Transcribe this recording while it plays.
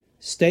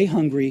Stay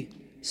hungry,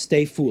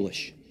 stay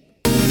foolish.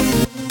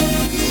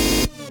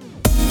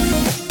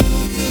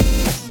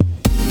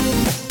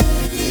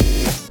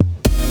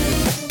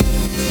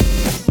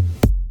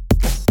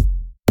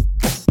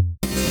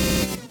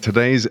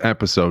 Today's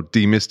episode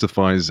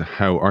demystifies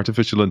how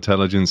artificial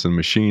intelligence and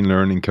machine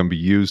learning can be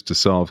used to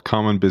solve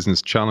common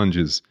business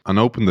challenges and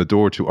open the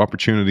door to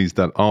opportunities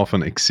that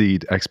often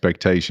exceed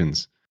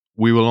expectations.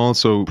 We will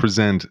also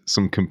present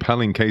some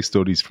compelling case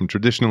studies from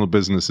traditional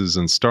businesses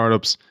and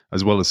startups,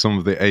 as well as some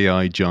of the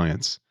AI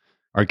giants.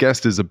 Our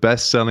guest is a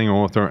best-selling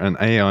author and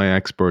AI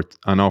expert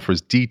and offers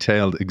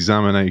detailed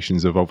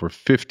examinations of over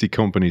 50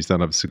 companies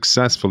that have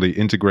successfully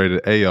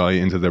integrated AI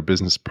into their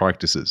business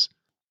practices.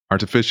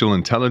 Artificial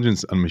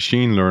intelligence and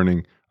machine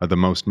learning are the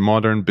most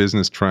modern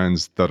business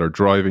trends that are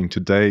driving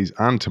today's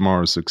and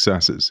tomorrow's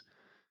successes.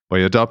 By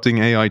adopting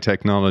AI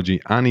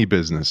technology, any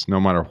business, no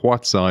matter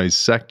what size,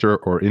 sector,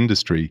 or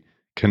industry,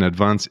 can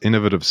advance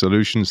innovative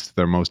solutions to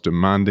their most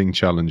demanding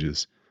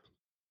challenges.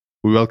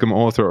 We welcome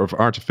author of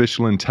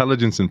Artificial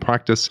Intelligence in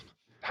Practice,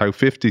 How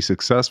 50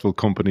 Successful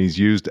Companies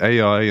Used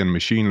AI and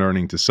Machine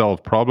Learning to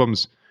Solve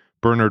Problems,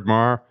 Bernard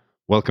Marr.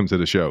 Welcome to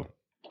the show.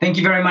 Thank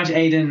you very much,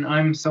 Aidan.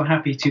 I'm so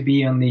happy to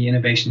be on the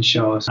Innovation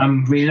Show.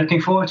 I'm really looking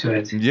forward to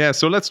it. Yeah,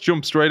 so let's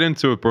jump straight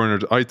into it,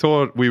 Bernard. I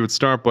thought we would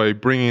start by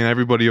bringing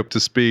everybody up to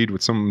speed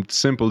with some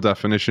simple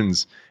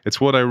definitions. It's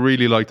what I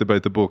really liked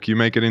about the book. You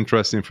make it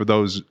interesting for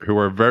those who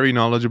are very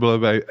knowledgeable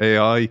about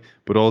AI,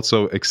 but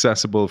also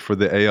accessible for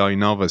the AI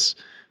novice.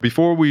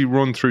 Before we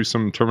run through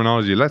some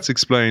terminology, let's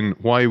explain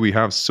why we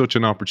have such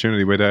an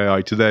opportunity with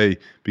AI today,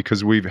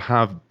 because we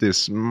have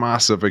this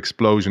massive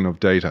explosion of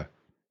data.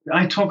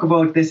 I talk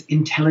about this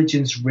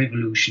intelligence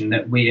revolution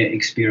that we are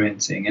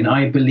experiencing. And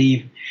I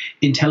believe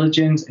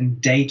intelligence and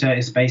data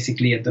is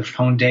basically at the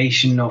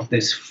foundation of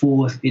this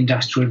fourth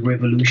industrial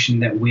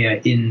revolution that we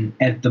are in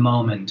at the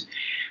moment.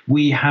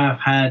 We have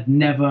had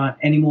never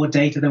any more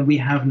data than we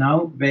have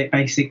now.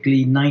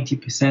 Basically,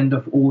 90%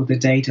 of all the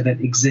data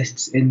that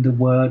exists in the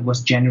world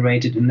was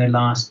generated in the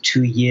last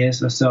 2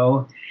 years or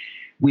so.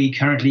 We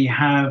currently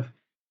have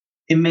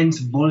immense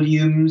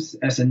volumes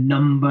as a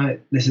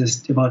number. This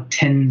is about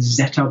 10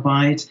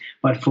 zettabytes.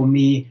 But for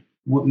me,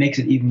 what makes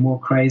it even more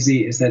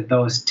crazy is that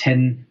those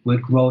 10 will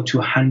grow to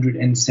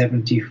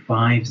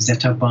 175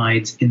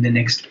 zettabytes in the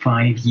next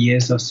 5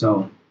 years or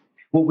so.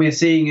 What we're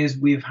seeing is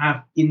we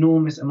have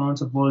enormous amounts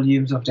of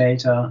volumes of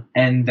data,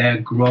 and they're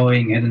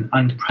growing at an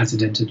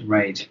unprecedented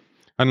rate.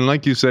 And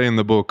like you say in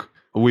the book,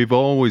 we've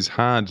always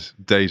had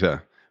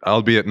data,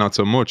 albeit not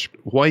so much.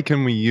 Why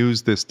can we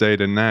use this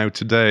data now,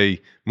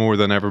 today, more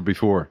than ever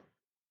before?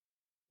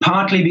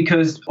 Partly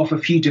because of a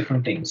few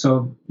different things.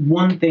 So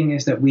one thing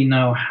is that we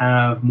now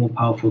have more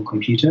powerful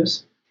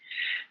computers,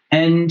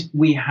 and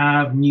we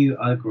have new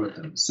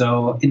algorithms.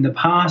 So in the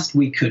past,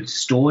 we could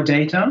store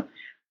data,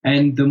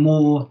 and the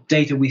more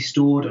data we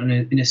stored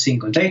in a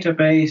single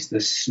database, the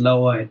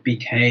slower it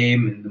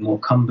became and the more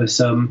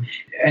cumbersome,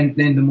 and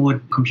then the more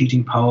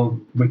computing power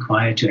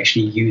required to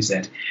actually use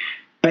it.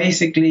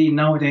 Basically,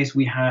 nowadays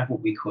we have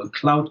what we call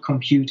cloud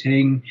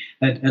computing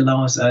that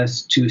allows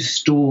us to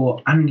store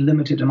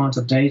unlimited amounts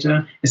of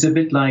data. It's a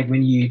bit like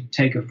when you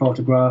take a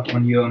photograph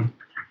on your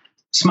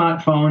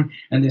smartphone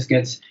and this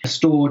gets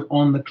stored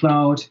on the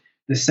cloud.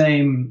 The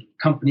same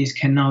companies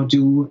can now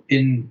do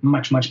in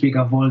much, much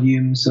bigger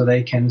volumes, so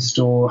they can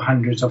store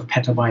hundreds of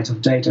petabytes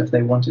of data if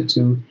they wanted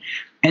to.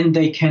 And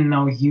they can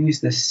now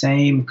use the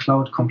same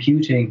cloud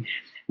computing,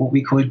 what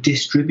we call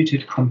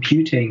distributed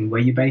computing,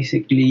 where you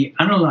basically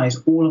analyze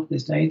all of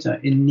this data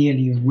in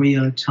nearly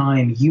real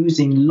time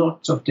using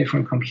lots of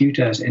different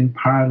computers in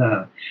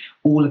parallel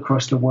all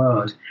across the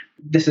world.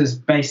 This is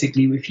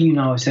basically, if you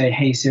now say,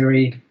 hey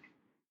Siri,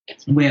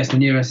 where's the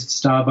nearest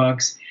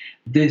Starbucks?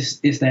 This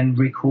is then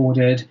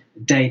recorded,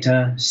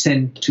 data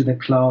sent to the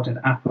cloud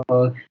at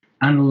Apple,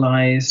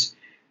 analyzed.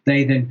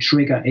 They then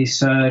trigger a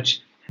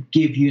search,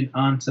 give you an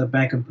answer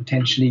back, and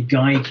potentially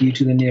guide you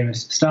to the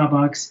nearest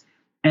Starbucks.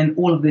 And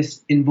all of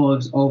this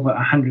involves over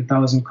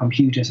 100,000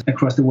 computers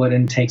across the world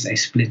and takes a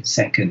split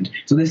second.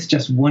 So this is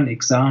just one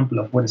example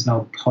of what is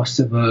now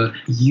possible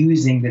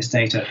using this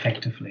data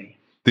effectively.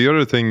 The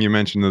other thing you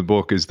mentioned in the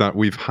book is that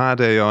we've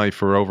had AI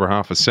for over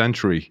half a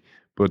century,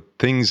 but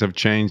things have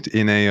changed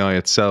in AI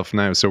itself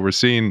now. So we're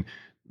seeing,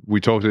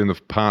 we talked in the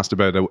past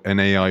about an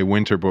AI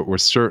winter, but we're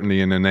certainly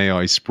in an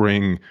AI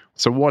spring.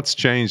 So what's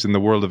changed in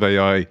the world of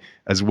AI,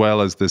 as well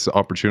as this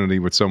opportunity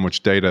with so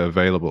much data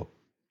available?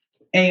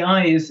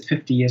 AI is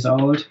 50 years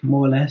old,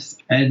 more or less.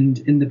 And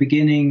in the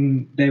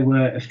beginning, there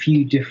were a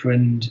few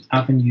different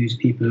avenues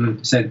people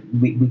said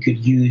we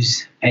could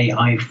use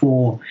AI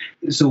for.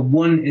 So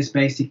one is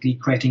basically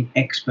creating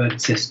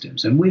expert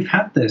systems. And we've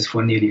had this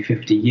for nearly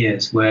 50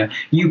 years, where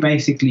you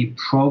basically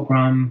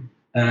program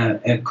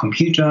a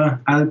computer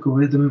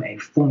algorithm, a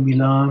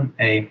formula,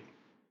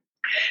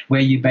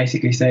 where you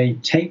basically say,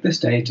 take this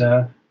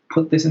data,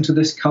 put this into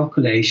this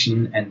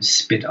calculation, and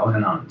spit out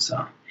an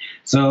answer.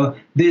 So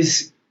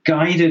this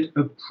guided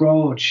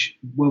approach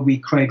where we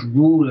create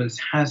rules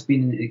has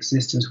been in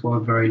existence for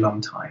a very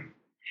long time.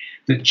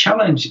 The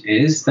challenge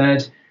is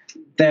that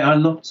there are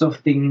lots of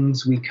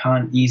things we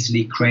can't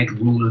easily create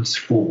rules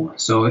for.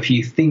 So if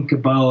you think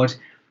about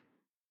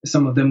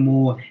some of the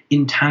more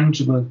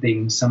intangible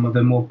things, some of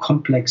the more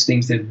complex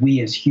things that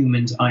we as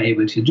humans are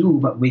able to do,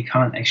 but we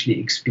can't actually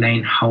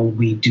explain how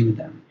we do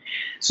them.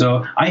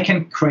 So I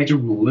can create a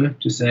rule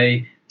to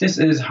say, this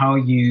is how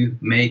you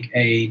make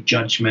a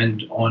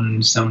judgment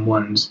on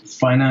someone's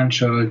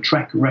financial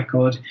track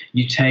record.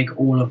 You take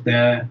all of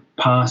their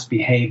past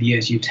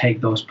behaviors, you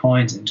take those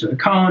points into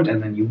account,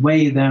 and then you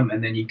weigh them,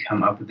 and then you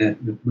come up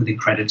with a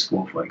credit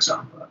score, for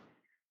example.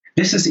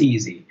 This is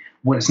easy.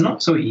 What is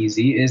not so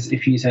easy is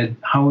if you said,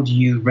 how do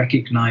you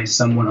recognize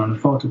someone on a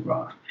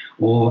photograph?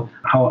 Or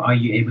how are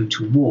you able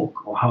to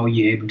walk? Or how are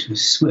you able to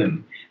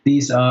swim?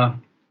 These are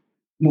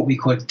what we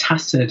call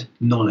tacit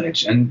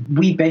knowledge. And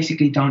we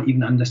basically don't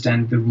even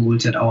understand the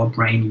rules that our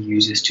brain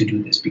uses to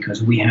do this,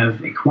 because we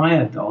have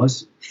acquired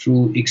those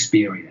through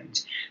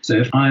experience. So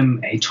if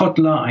I'm a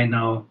toddler, I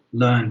now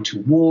learn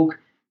to walk.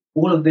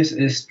 All of this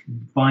is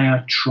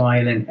via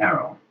trial and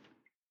error.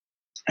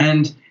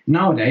 And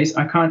nowadays,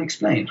 I can't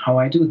explain how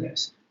I do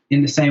this.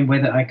 In the same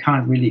way that I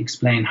can't really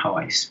explain how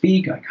I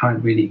speak, I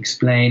can't really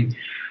explain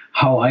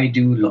how I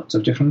do lots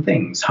of different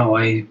things, how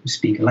I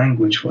speak a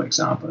language, for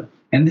example.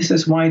 And this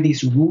is why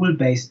these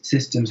rule-based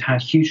systems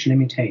had huge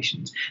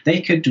limitations.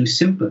 They could do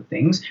simple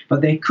things,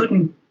 but they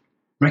couldn't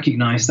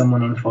recognize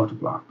someone on a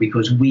photograph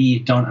because we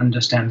don't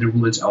understand the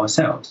rules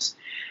ourselves.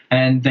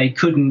 And they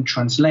couldn't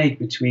translate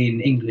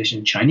between English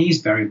and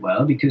Chinese very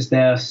well because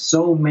there are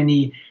so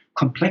many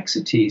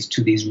complexities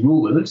to these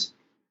rules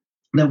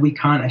that we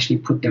can't actually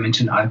put them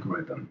into an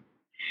algorithm.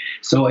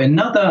 So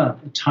another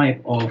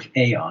type of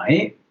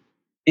AI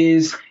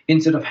is,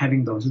 instead of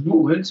having those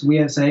rules, we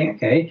are saying,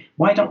 okay,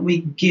 why don't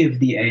we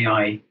give the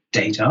AI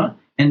data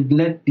and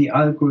let the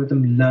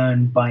algorithm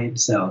learn by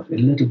itself, a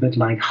little bit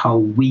like how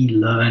we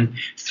learn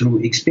through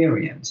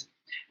experience.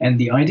 And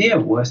the idea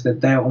was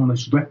that they're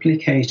almost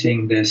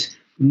replicating this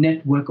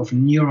network of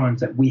neurons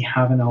that we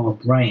have in our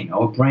brain.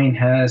 Our brain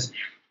has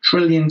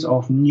trillions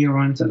of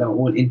neurons that are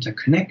all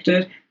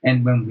interconnected.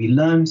 And when we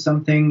learn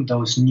something,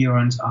 those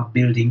neurons are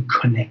building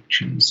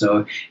connections.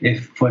 So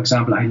if, for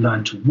example, I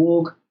learn to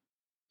walk,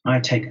 I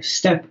take a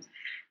step,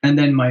 and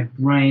then my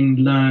brain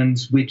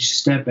learns which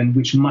step and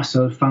which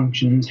muscle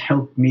functions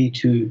help me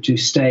to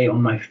stay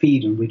on my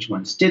feet and which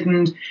ones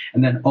didn't.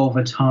 And then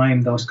over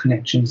time, those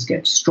connections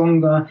get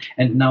stronger.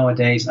 And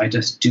nowadays, I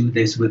just do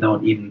this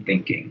without even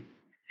thinking.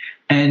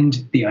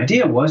 And the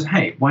idea was,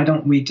 hey, why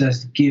don't we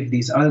just give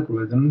these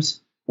algorithms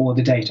all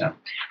the data?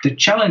 The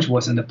challenge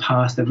was in the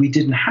past that we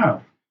didn't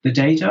have the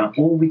data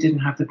or we didn't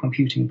have the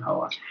computing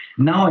power.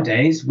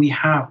 Nowadays, we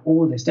have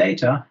all this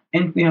data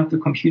and we have the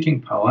computing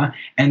power.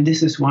 And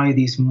this is why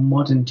these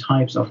modern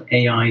types of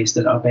AIs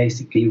that are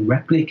basically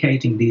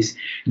replicating these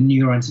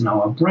neurons in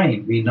our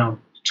brain, we now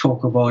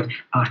talk about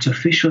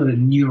artificial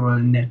neural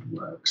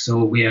networks.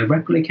 So we are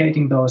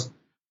replicating those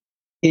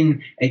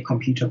in a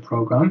computer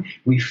program.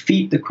 We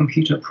feed the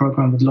computer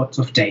program with lots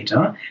of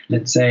data.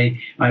 Let's say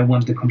I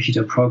want the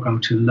computer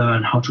program to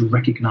learn how to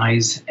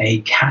recognize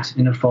a cat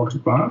in a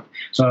photograph.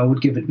 So I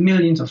would give it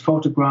millions of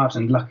photographs,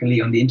 and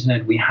luckily on the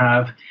internet we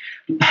have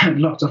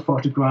lots of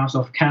photographs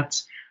of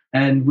cats,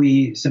 and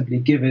we simply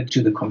give it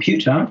to the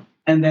computer,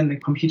 and then the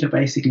computer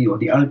basically, or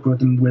the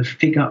algorithm, will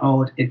figure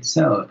out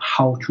itself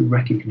how to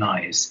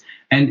recognize.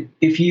 And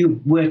if you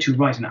were to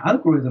write an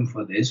algorithm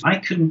for this, I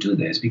couldn't do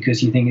this,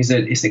 because you think, is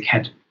the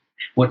cat,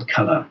 what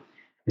color?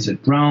 Is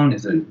it brown?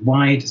 Is it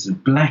white? Is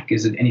it black?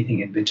 Is it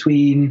anything in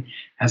between?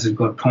 Has it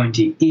got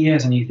pointy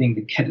ears? And you think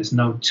the cat is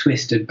now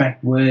twisted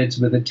backwards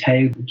with a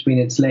tail between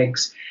its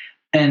legs.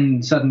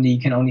 And suddenly you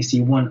can only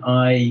see one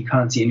eye. You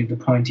can't see any of the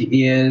pointy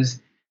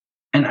ears.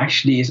 And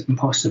actually it's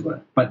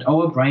impossible. But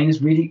our brain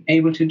is really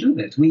able to do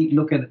this. We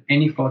look at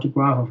any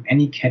photograph of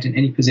any cat in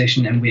any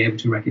position and we're able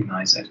to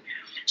recognize it.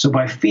 So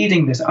by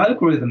feeding this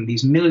algorithm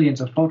these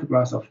millions of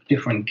photographs of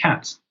different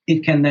cats,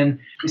 it can then,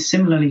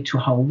 similarly to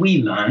how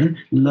we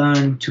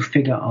learn to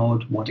figure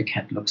out what a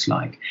cat looks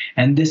like.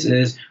 And this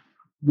is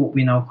what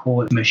we now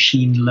call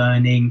machine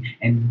learning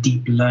and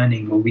deep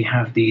learning, where we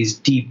have these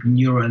deep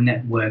neural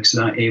networks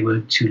that are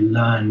able to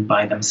learn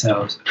by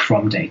themselves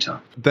from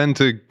data. Then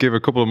to give a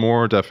couple of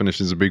more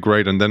definitions would be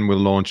great, and then we'll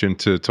launch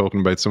into talking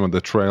about some of the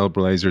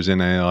trailblazers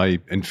in AI,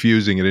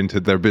 infusing it into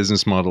their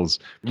business models.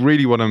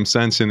 Really what I'm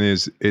sensing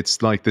is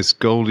it's like this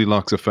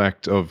Goldilocks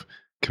effect of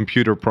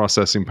computer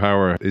processing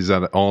power is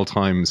at all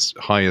times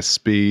highest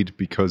speed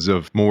because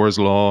of Moore's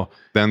law.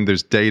 Then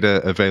there's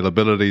data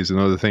availability is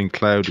another thing.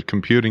 Cloud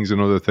computing is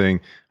another thing.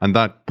 And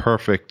that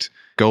perfect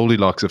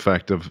Goldilocks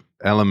effect of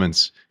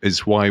elements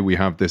is why we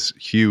have this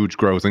huge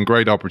growth and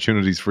great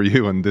opportunities for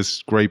you and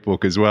this great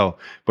book as well.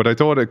 But I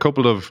thought a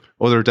couple of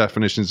other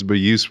definitions would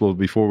be useful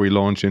before we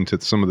launch into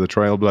some of the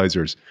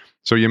trailblazers.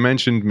 So you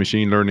mentioned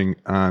machine learning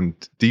and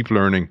deep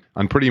learning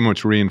and pretty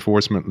much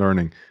reinforcement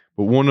learning.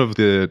 But one of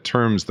the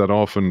terms that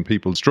often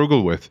people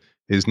struggle with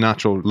is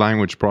natural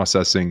language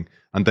processing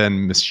and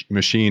then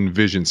machine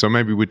vision. So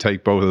maybe we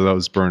take both of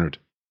those, Bernard.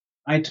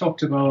 I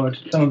talked about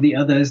some of the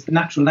others.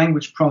 Natural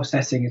language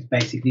processing is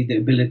basically the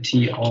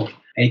ability of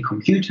a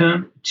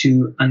computer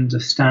to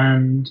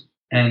understand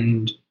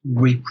and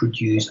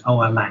reproduce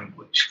our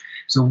language.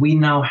 So we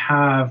now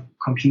have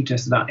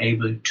computers that are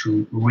able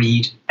to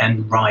read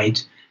and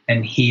write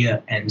and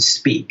hear and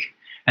speak.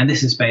 And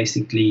this is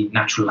basically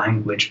natural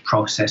language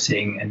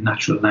processing and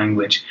natural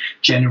language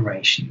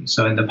generation.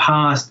 So in the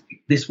past,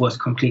 this was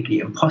completely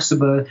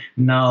impossible.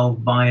 Now,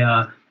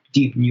 via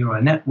deep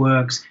neural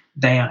networks,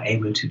 they are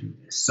able to do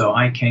this. So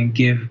I can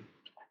give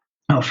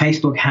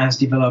Facebook has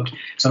developed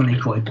something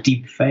called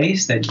deep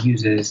face that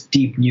uses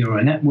deep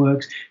neural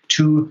networks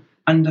to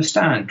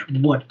understand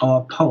what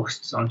our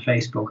posts on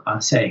Facebook are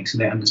saying. So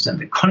they understand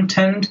the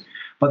content,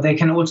 but they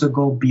can also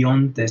go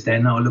beyond this.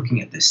 They're now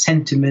looking at the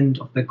sentiment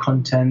of the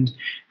content.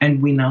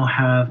 And we now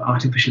have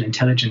artificial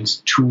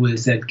intelligence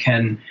tools that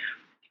can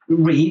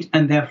read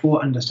and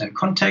therefore understand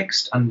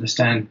context,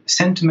 understand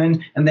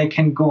sentiment, and they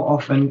can go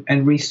off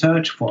and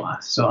research for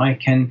us. So I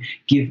can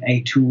give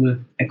a tool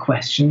a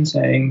question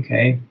saying,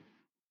 okay,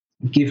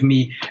 give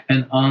me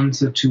an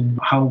answer to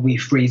how we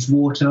freeze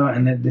water,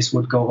 and then this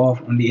would go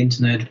off on the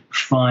internet,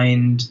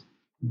 find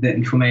the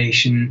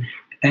information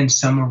and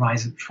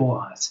summarize it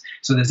for us.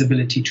 So there's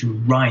ability to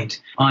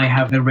write. I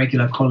have a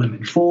regular column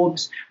in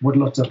Forbes. What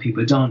lots of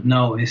people don't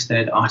know is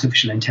that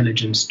artificial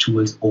intelligence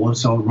tools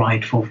also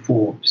write for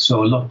Forbes.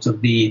 So lots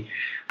of the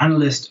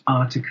analyst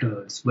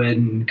articles,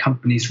 when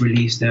companies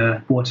release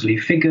their quarterly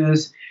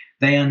figures,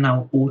 they are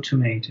now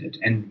automated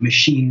and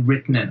machine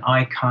written, and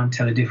I can't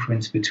tell a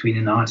difference between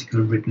an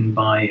article written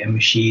by a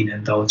machine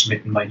and those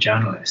written by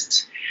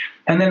journalists.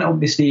 And then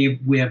obviously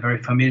we are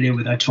very familiar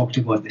with, I talked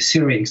about the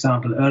Siri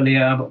example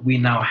earlier, but we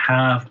now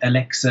have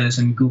Alexas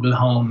and Google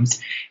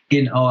Homes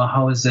in our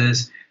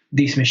houses.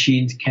 These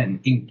machines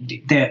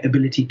their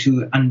ability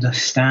to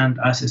understand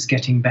us is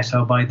getting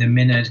better by the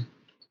minute,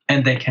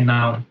 and they can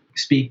now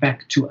speak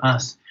back to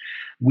us.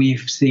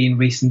 We've seen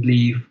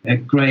recently a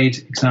great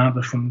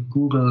example from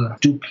Google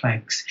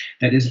Duplex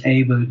that is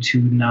able to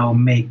now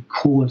make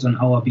calls on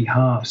our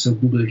behalf. So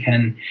Google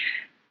can,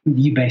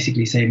 you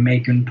basically say,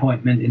 make an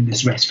appointment in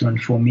this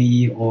restaurant for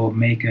me, or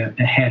make a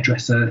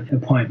hairdresser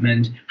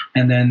appointment,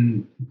 and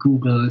then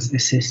Google's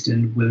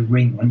assistant will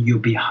ring on your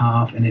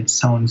behalf, and it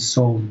sounds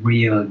so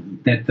real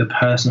that the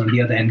person on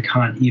the other end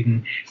can't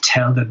even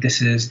tell that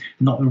this is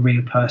not a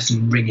real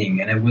person ringing,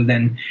 and it will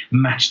then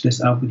match this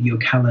up with your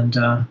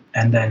calendar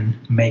and then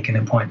make an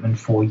appointment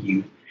for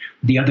you.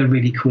 The other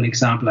really cool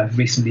example I've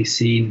recently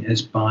seen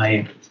is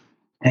by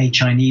a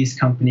Chinese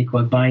company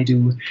called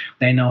Baidu.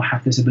 They now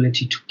have this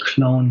ability to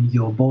clone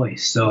your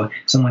voice. So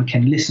someone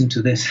can listen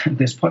to this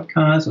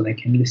podcast, or they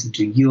can listen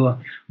to your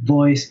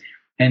voice,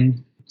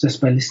 and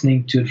just by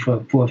listening to it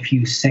for a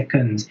few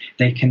seconds,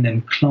 they can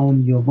then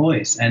clone your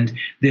voice. And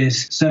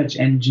this search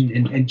engine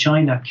in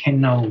China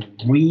can now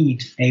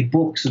read a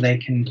book, so they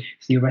can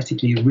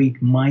theoretically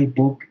read my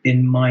book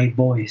in my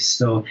voice.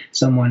 So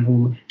someone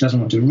who doesn't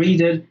want to read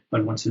it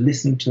but wants to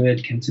listen to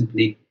it can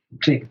simply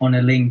click on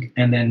a link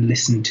and then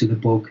listen to the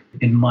book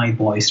in my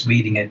voice,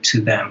 reading it to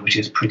them, which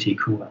is pretty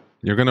cool.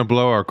 You're going to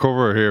blow our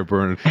cover here,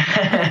 Bernard.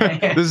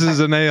 This is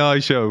an AI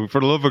show.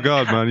 For the love of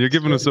God, man, you're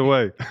giving us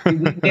away.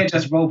 We're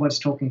just robots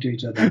talking to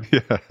each other.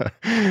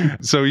 Yeah.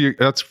 So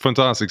that's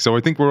fantastic. So I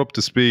think we're up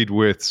to speed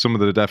with some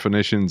of the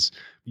definitions.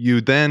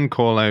 You then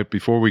call out,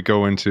 before we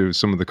go into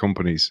some of the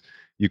companies,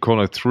 you call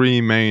out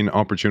 3 main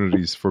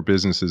opportunities for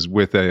businesses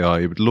with AI.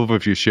 I would love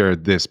if you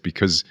shared this,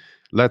 because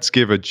let's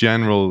give a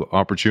general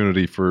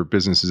opportunity for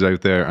businesses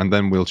out there, and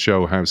then we'll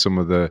show how some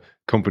of the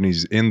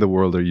companies in the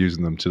world are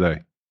using them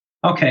today.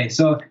 Okay,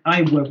 so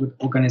I work with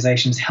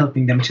organizations,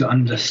 helping them to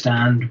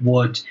understand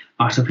what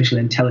artificial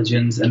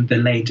intelligence and the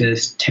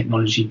latest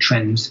technology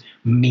trends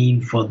mean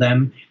for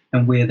them.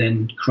 And we're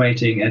then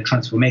creating a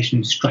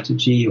transformation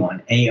strategy or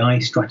an AI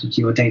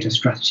strategy or data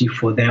strategy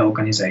for their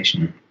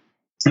organization.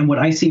 And what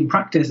I see in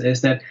practice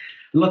is that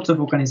lots of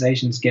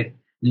organizations get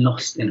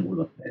lost in all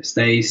of this.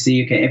 They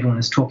see, okay, everyone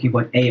is talking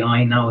about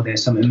AI now.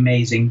 There's some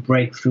amazing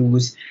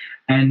breakthroughs.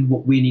 And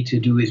what we need to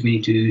do is we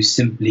need to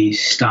simply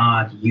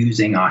start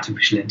using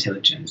artificial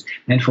intelligence.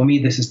 And for me,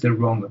 this is the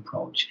wrong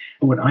approach.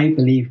 What I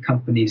believe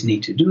companies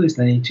need to do is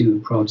they need to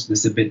approach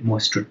this a bit more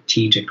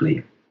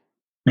strategically.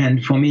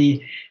 And for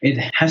me, it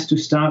has to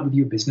start with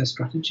your business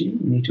strategy. You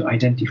need to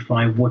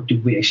identify what do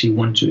we actually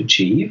want to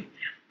achieve.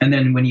 And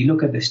then when you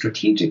look at this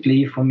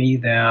strategically, for me,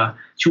 there are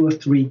 2 or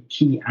 3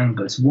 key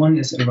angles. One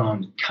is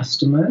around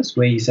customers,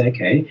 where you say,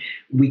 okay,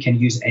 we can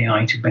use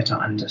AI to better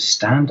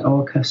understand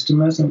our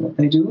customers and what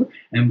they do.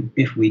 And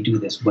if we do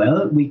this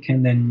well, we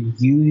can then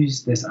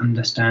use this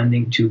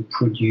understanding to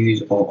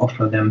produce or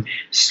offer them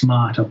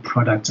smarter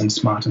products and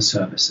smarter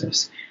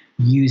services,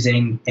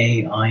 using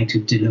AI to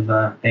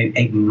deliver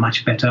a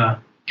much better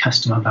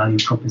customer value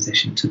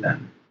proposition to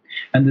them.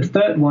 And the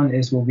third one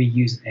is where we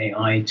use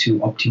AI to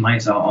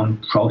optimize our own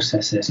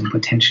processes and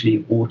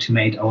potentially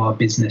automate our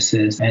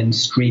businesses and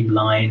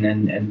streamline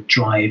and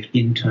drive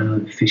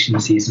internal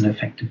efficiencies and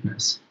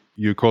effectiveness.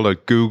 You call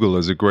out Google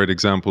as a great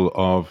example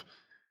of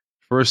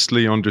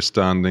firstly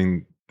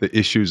understanding the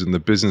issues and the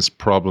business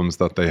problems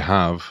that they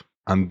have,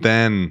 and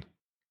then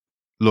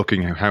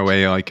looking at how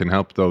AI can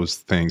help those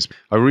things.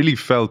 I really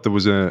felt there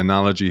was an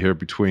analogy here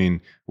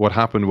between what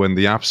happened when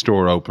the App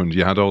Store opened.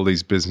 You had all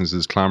these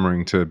businesses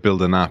clamoring to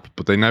build an app,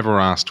 but they never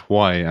asked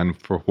why and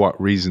for what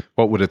reason.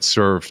 What would it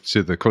serve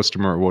to the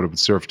customer or what it would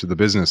serve to the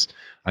business?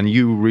 And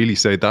you really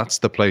say that's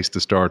the place to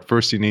start.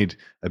 First, you need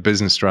a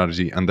business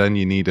strategy, and then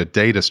you need a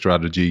data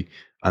strategy,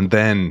 and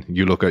then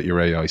you look at your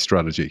AI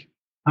strategy.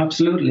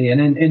 Absolutely.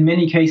 And in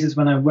many cases,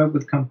 when I work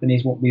with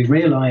companies, what we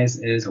realize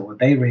is, or what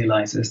they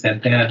realize is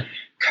that their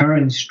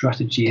current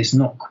strategy is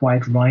not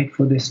quite right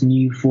for this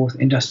new fourth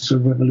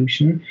industrial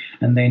revolution.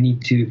 And they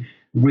need to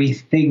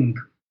rethink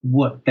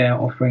what they're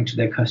offering to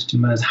their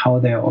customers, how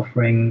they're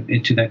offering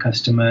it to their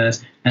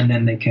customers, and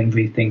then they can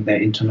rethink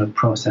their internal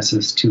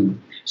processes too.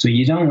 So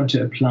you don't want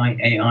to apply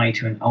AI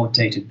to an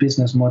outdated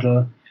business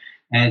model.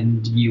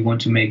 And you want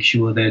to make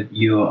sure that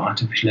your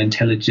artificial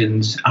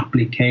intelligence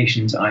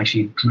applications are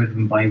actually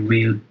driven by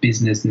real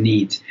business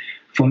needs.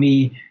 For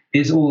me,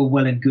 it's all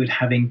well and good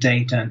having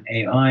data and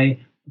AI,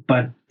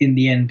 but in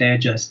the end, they're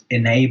just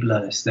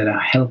enablers that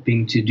are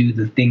helping to do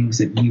the things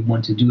that you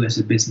want to do as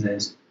a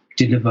business,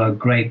 deliver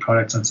great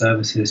products and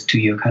services to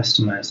your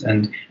customers.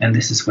 And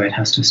this is where it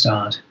has to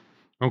start.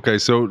 Okay,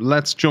 so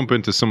let's jump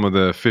into some of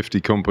the 50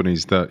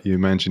 companies that you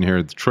mentioned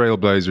here, the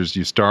trailblazers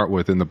you start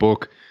with in the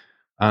book.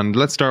 And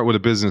let's start with a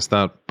business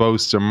that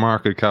boasts a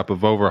market cap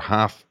of over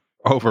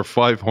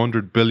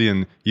 500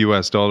 billion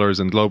US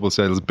dollars and global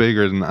sales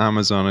bigger than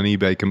Amazon and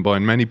eBay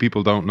combined. Many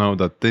people don't know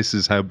that this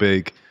is how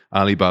big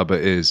Alibaba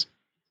is.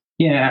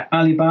 Yeah,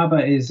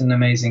 Alibaba is an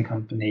amazing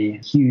company,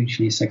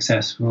 hugely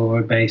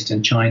successful, based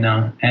in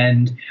China.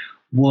 And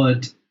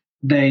what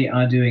they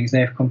are doing is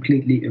they've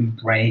completely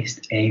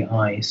embraced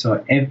AI.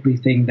 So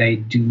everything they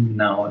do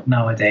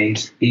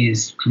nowadays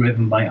is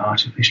driven by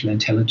artificial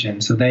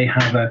intelligence. So they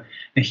have a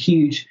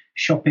huge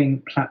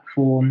shopping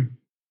platform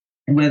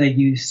where they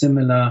use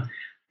similar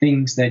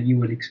things that you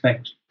would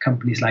expect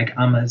companies like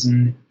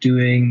Amazon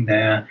doing.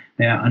 They're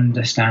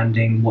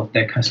understanding what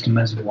their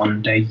customers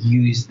want. They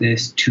use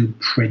this to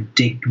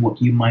predict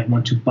what you might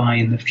want to buy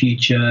in the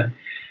future.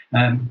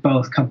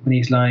 Both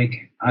companies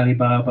like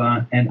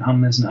Alibaba and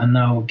Amazon are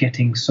now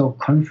getting so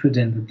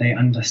confident that they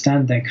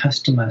understand their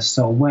customers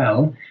so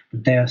well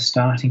that they are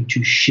starting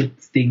to ship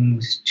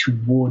things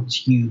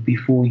towards you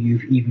before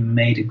you've even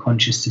made a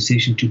conscious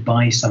decision to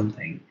buy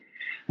something.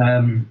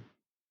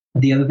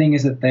 The other thing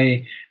is that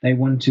they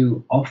want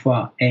to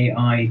offer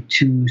AI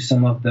to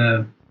some of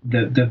the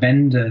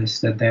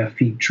vendors that they're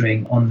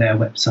featuring on their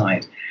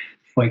website.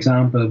 For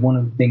example, one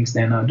of the things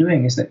they're now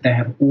doing is that they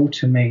have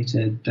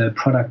automated the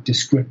product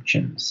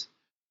descriptions.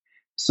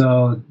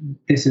 So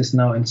this is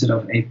now, instead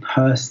of a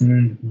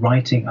person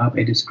writing up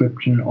a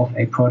description of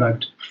a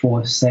product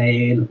for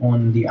sale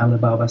on the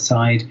Alibaba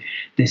side,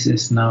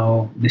 this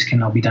can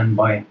now be done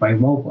by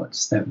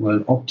robots that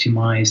will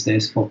optimize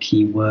this for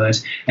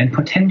keywords and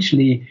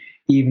potentially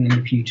even in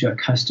the future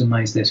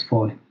customize this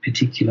for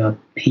particular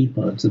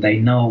people, so they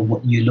know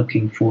what you're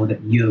looking for, that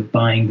you're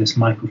buying this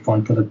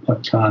microphone for the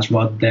podcast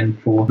rather than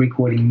for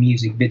recording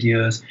music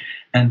videos,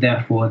 and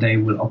therefore they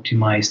will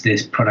optimize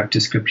this product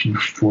description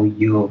for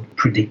your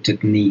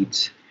predicted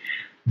needs.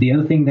 The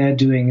other thing they're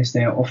doing is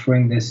they're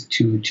offering this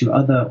to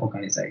other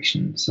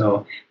organizations.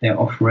 So they're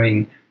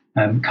offering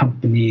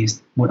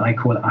companies what I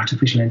call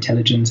artificial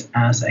intelligence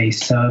as a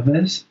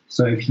service.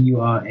 So if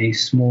you are a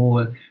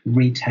small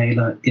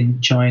retailer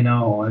in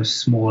China or a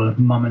small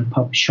mom and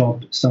pop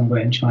shop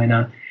somewhere in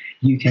China,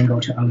 you can go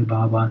to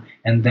Alibaba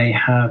and they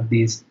have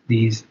these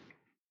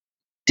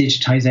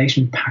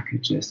digitization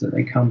packages that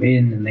they come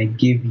in and they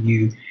give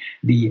you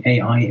the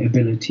AI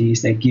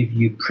abilities, they give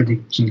you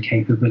prediction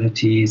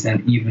capabilities,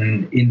 and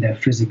even in their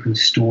physical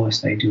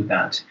stores they do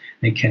that.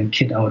 They can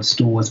kit out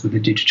stores with the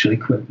digital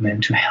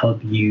equipment to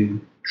help you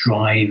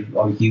drive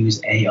or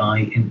use AI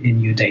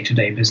in your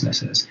day-to-day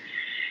businesses.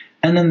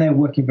 And then they're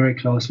working very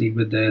closely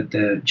with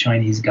the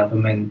Chinese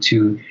government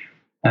to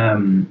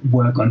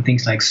work on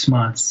things like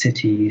smart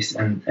cities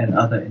and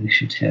other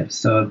initiatives.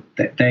 So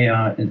that they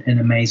are an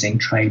amazing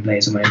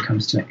trailblazer when it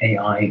comes to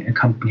AI, a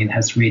company that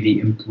has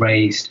really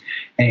embraced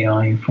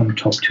AI from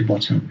top to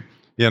bottom.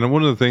 Yeah, and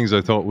one of the things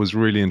I thought was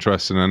really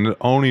interesting, and it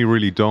only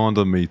really dawned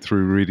on me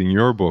through reading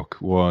your book,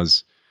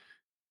 was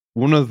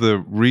one of the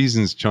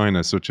reasons China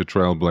is such a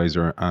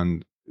trailblazer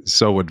and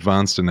so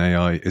advanced in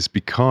AI is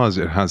because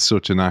it has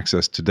such an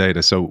access to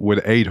data. So with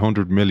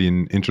 800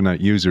 million internet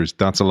users,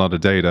 that's a lot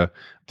of data.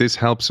 This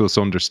helps us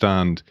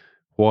understand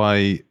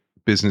why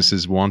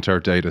businesses want our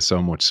data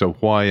so much. So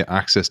why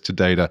access to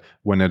data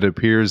when it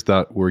appears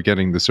that we're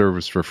getting the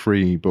service for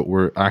free, but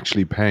we're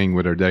actually paying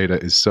with our data,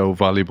 is so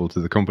valuable to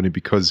the company,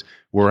 because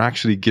we're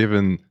actually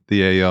given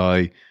the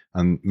AI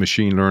and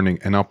machine learning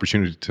an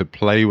opportunity to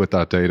play with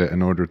that data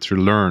in order to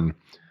learn.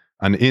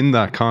 And in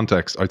that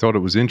context, I thought it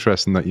was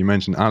interesting that you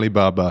mentioned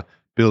Alibaba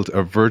built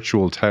a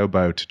virtual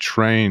Taobao to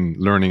train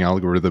learning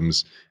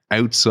algorithms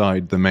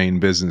outside the main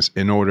business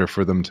in order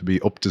for them to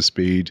be up to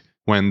speed.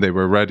 When they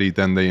were ready,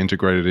 then they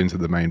integrated into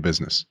the main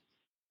business.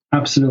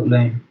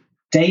 Absolutely.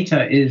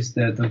 Data is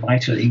the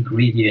vital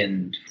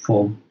ingredient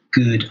for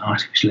good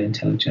artificial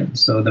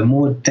intelligence. So the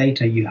more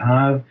data you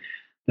have,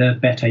 the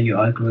better your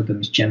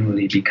algorithms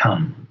generally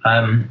become.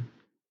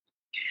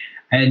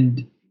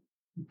 And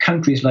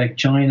countries like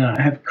China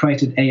have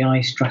created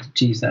AI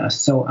strategies that are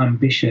so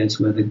ambitious,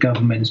 where the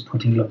government is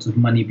putting lots of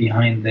money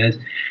behind this,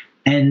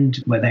 and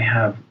where they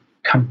have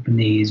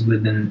companies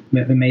with an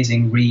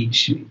amazing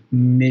reach,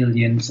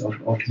 millions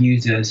of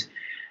users,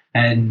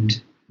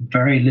 and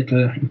very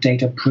little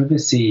data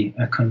privacy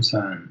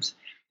concerns.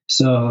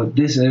 So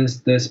this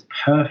is this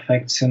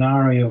perfect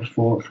scenario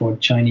for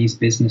Chinese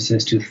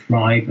businesses to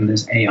thrive in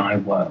this AI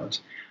world.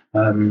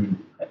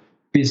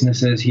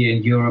 Businesses here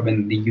in Europe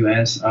and the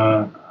US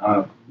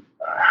are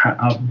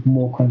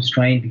more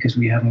constrained because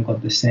we haven't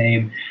got the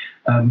same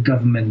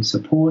government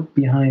support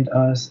behind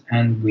us,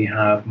 and we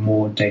have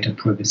more data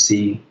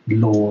privacy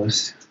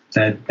laws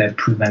that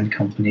prevent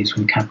companies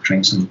from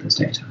capturing some of this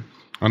data.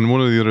 And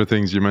one of the other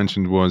things you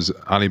mentioned was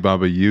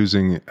Alibaba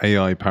using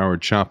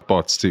AI-powered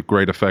chatbots to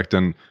great effect.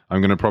 And I'm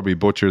going to probably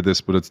butcher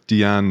this, but it's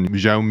Dian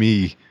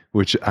Xiaomi,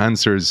 which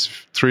answers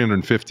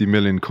 350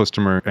 million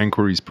customer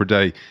inquiries per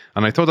day.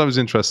 And I thought that was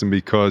interesting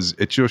because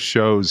it just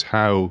shows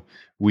how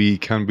we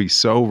can be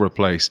so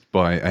replaced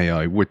by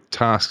AI with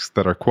tasks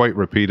that are quite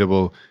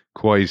repeatable,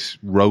 quite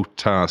rote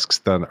tasks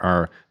that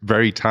are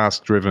very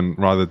task-driven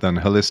rather than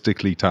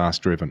holistically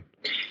task-driven.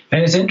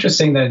 And it's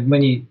interesting that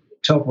when you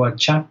talk about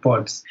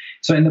chatbots,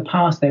 so in the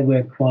past they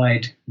were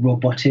quite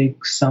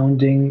robotic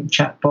sounding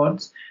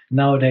chatbots.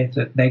 Nowadays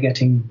they're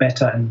getting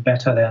better and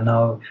better. They're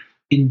now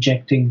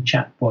injecting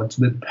chatbots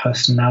with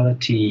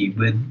personality,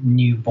 with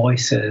new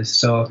voices.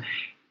 So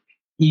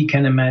you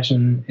can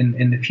imagine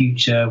in the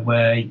future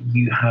where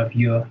you have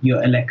your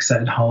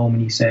Alexa at home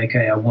and you say,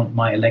 okay, I want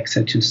my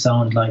Alexa to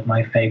sound like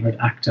my favorite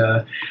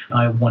actor.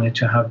 I want it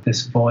to have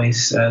this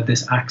voice,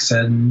 this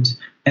accent,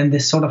 and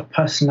this sort of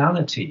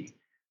personality.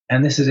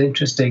 And this is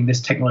interesting.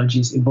 This technology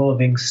is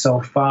evolving so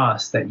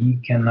fast that you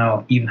can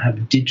now even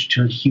have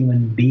digital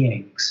human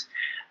beings.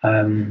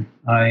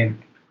 I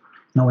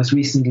was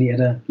recently at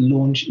a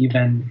launch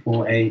event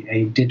for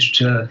a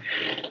digital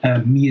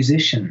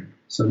musician.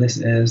 So this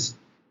is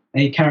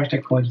a character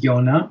called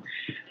Yona.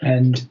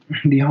 And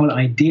the whole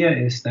idea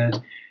is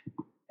that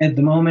at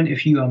the moment,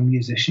 if you are a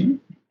musician,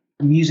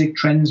 music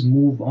trends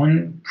move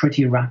on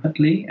pretty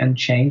rapidly and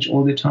change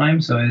all the time.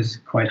 So it's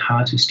quite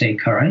hard to stay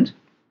current.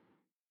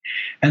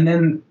 And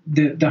then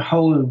the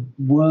whole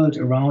world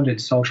around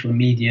it, social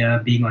media,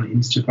 being on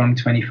Instagram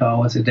 24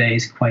 hours a day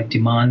is quite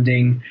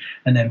demanding.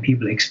 And then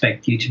people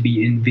expect you to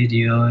be in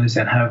videos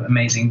and have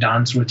amazing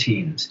dance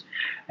routines.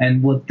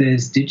 And what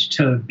this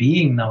digital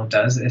being now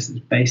does is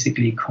it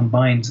basically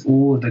combines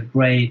all the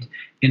great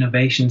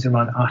innovations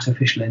around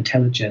artificial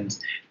intelligence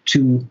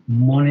to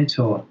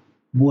monitor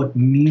what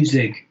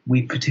music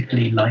we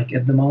particularly like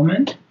at the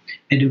moment.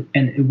 And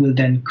it will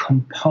then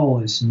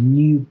compose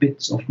new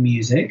bits of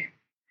music.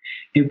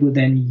 It will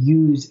then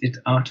use its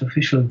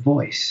artificial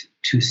voice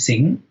to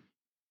sing,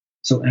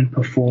 and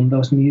perform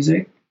those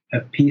music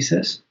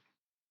pieces.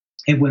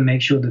 It will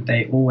make sure that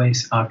they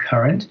always are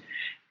current,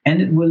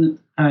 and it will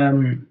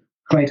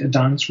create a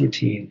dance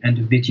routine and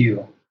a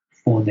video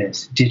for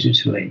this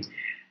digitally.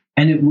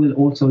 And it will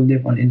also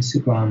live on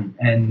Instagram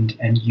and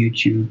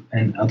YouTube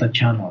and other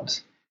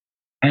channels.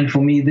 And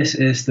for me, this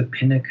is the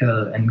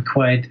pinnacle and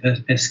quite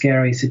a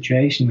scary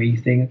situation where you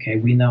think, okay,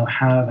 we now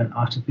have an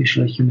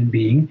artificial human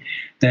being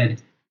that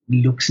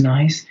looks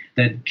nice,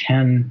 that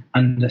can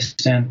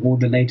understand all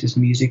the latest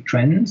music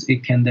trends.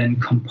 It can then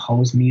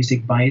compose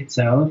music by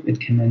itself. It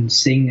can then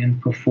sing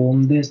and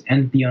perform this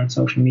and be on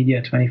social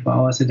media 24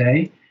 hours a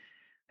day.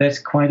 There's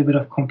quite a bit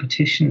of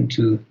competition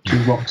to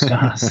rock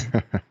stars.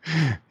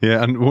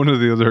 Yeah, and one of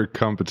the other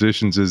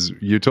competitions is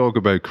you talk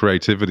about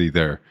creativity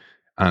there.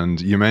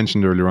 And you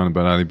mentioned earlier on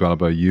about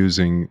Alibaba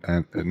using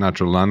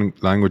natural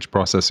language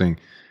processing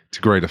to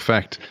great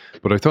effect.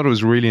 But I thought it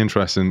was really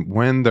interesting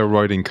when they're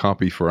writing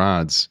copy for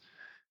ads,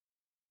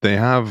 they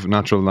have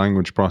natural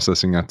language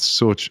processing at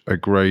such a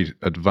great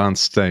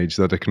advanced stage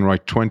that it can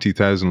write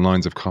 20,000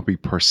 lines of copy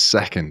per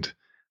second.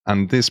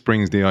 And this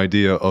brings the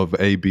idea of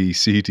A, B,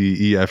 C, D,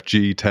 E, F,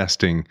 G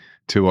testing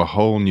to a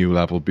whole new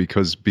level,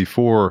 because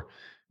before,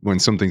 when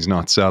something's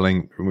not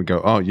selling, we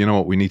go, oh, you know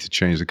what, we need to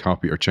change the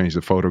copy or change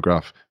the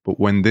photograph. But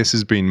when this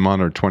is being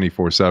monitored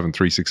 24/7,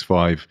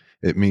 365,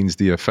 it means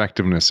the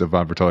effectiveness of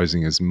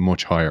advertising is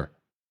much higher.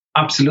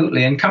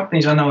 Absolutely. And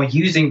companies are now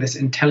using this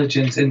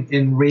intelligence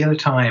in real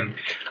time.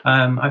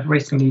 I've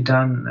recently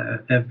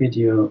done a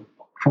video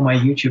for my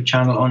YouTube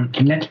channel on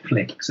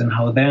Netflix and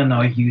how they're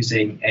now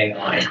using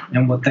AI.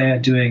 And what they are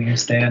doing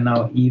is they are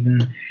now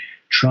even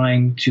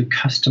trying to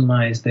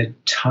customize the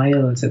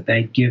tiles that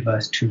they give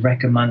us to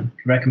recommend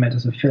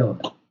us a film.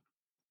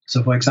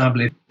 So, for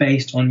example, if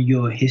based on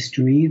your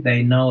history,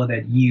 they know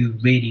that you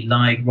really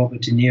like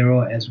Robert De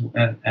Niro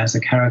as a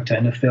character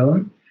in a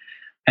film,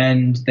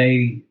 and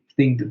they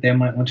think that they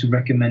might want to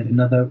recommend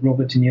another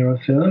Robert De Niro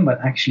film, but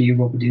actually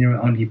Robert De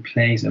Niro only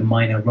plays a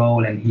minor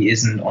role and he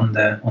isn't on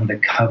the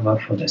cover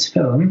for this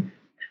film.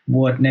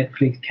 What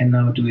Netflix can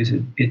now do is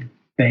it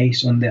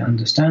based on their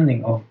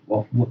understanding of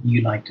what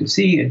you like to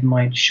see. It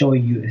might show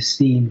you a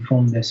scene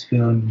from this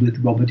film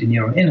with Robert De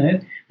Niro in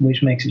it,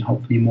 which makes it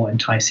hopefully more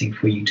enticing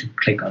for you to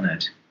click on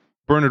it.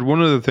 Bernard,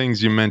 one of the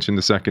things you mentioned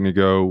a second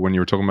ago when you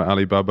were talking about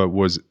Alibaba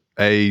was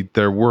A,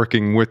 they're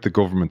working with the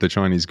government, the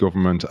Chinese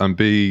government, and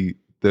B,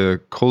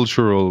 the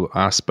cultural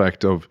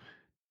aspect of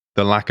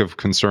the lack of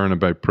concern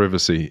about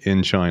privacy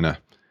in China.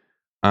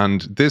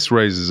 And this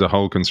raises a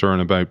whole concern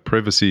about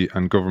privacy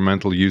and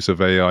governmental use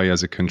of AI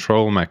as a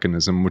control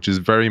mechanism, which is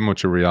very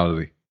much a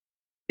reality.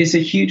 It's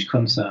a huge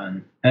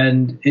concern,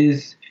 and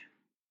it's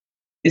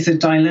a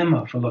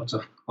dilemma for lots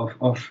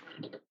of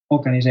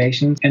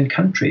organizations and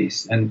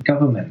countries and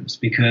governments,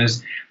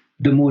 because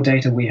the more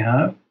data we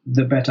have,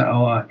 the better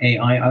our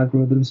AI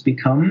algorithms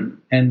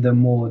become and the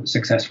more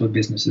successful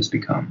businesses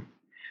become.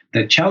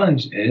 The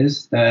challenge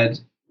is that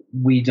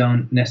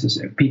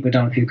people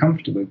don't feel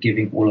comfortable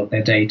giving all of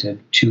their data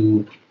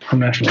to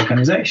commercial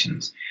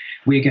organizations.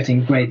 We're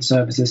getting great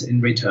services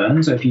in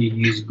return. So if you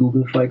use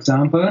Google, for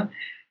example,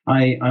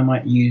 I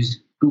might use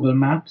Google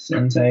Maps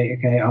and say,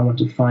 okay, I want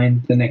to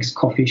find the next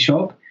coffee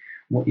shop.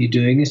 What you're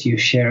doing is you're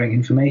sharing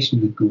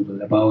information with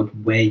Google about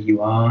where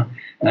you are,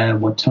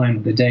 what time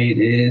of the day it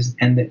is,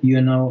 and that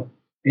you're now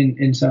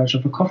in search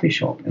of a coffee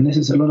shop. And this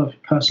is a lot of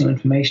personal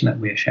information that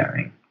we're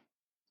sharing.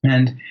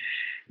 And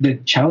the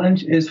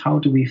challenge is, how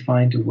do we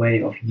find a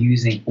way of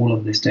using all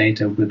of this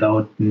data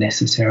without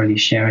necessarily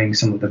sharing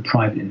some of the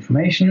private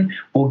information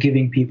or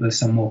giving people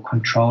some more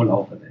control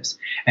over this?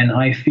 And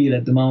I feel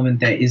at the moment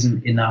there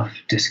isn't enough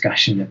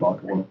discussion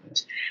about all of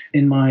this.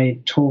 In my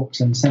talks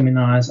and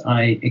seminars,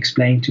 I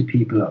explain to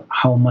people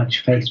how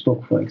much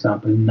Facebook, for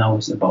example,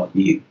 knows about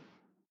you.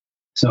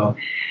 So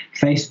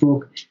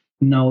Facebook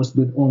knows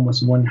with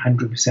almost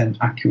 100%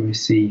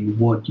 accuracy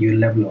what your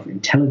level of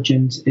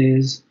intelligence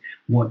is,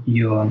 what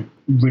your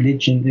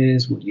religion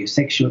is, what your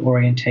sexual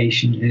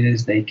orientation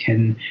is. They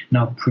can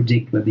now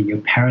predict whether your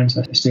parents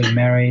are still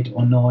married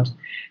or not.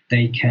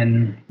 They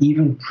can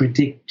even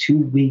predict 2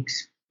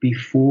 weeks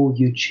before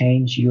you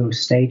change your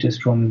status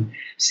from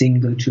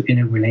single to in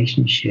a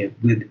relationship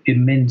with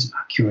immense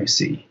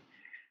accuracy.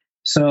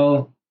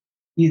 So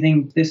you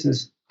think this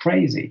is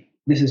crazy.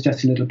 This is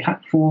just a little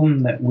platform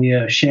that we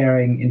are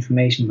sharing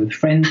information with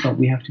friends, but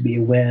we have to be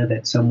aware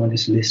that someone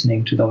is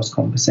listening to those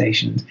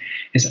conversations,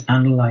 is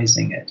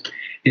analyzing it,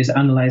 is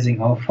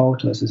analyzing our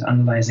photos, is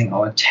analyzing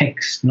our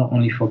text, not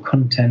only for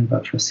content,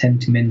 but for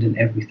sentiment and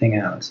everything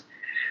else.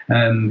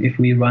 If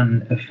we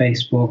run a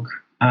Facebook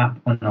app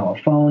on our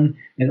phone,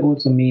 it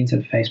also means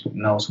that Facebook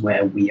knows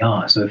where we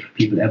are. So if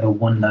people ever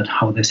wondered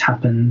how this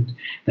happened,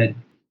 that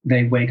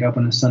they wake up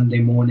on a Sunday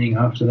morning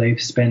after they've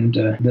spent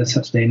the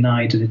Saturday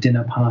night at a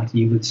dinner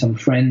party with some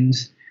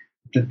friends,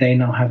 that they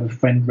now have a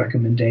friend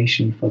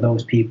recommendation for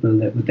those people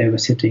that they were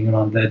sitting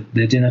around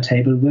the dinner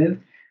table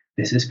with.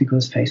 This is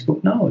because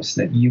Facebook knows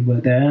that you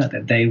were there,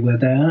 that they were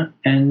there,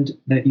 and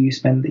that you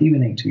spent the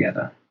evening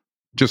together.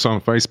 Just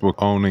on Facebook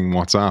owning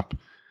WhatsApp,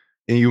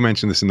 you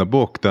mentioned this in the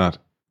book, that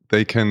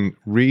they can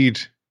read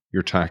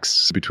your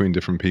texts between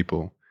different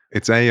people.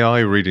 It's AI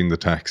reading the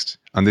text.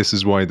 And this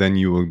is why then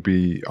you will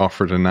be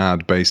offered an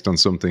ad based on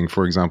something.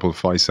 For example,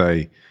 if I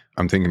say,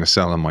 I'm thinking of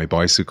selling my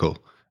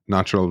bicycle,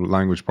 natural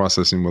language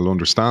processing will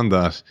understand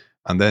that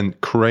and then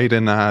create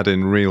an ad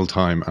in real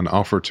time and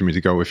offer to me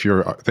to go, if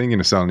you're thinking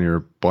of selling your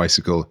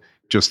bicycle,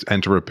 just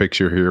enter a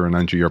picture here and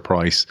enter your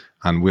price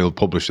and we'll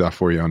publish that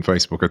for you on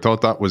Facebook. I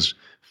thought that was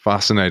a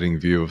fascinating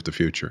view of the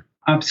future.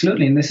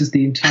 Absolutely. And this is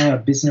the entire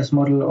business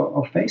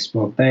model of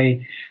Facebook.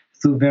 They,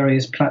 through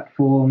various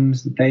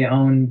platforms that they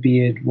own,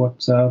 be it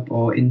WhatsApp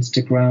or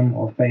Instagram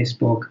or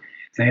Facebook,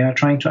 they are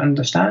trying to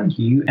understand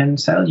you and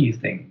sell you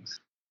things.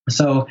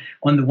 So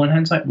on the one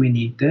hand side, we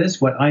need this.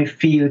 What I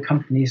feel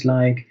companies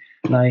like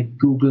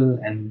Google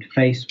and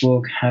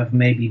Facebook have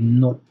maybe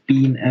not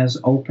been as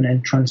open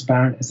and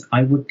transparent as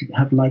I would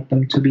have liked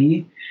them to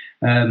be,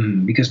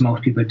 because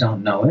most people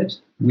don't know it.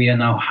 We are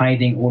now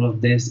hiding all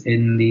of this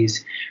in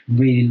these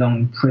really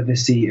long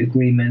privacy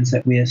agreements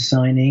that we are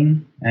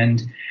signing,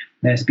 and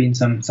there's been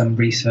some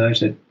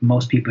research that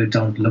most people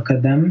don't look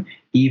at them.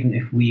 Even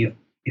if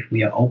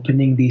we are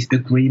opening these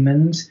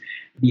agreements,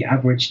 the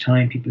average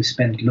time people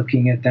spend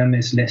looking at them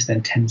is less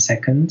than 10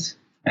 seconds,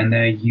 and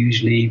they're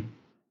usually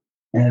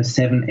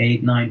 7,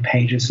 8, 9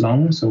 pages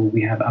long. So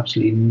we have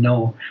absolutely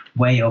no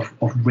way of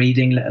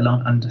reading, let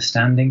alone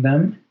understanding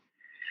them.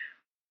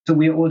 So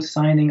we're all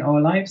signing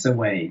our lives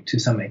away to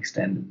some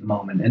extent at the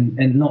moment,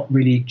 and not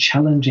really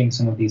challenging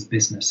some of these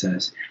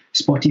businesses.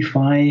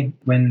 Spotify,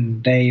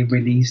 when they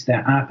released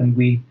their app and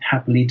we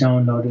happily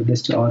downloaded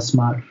this to our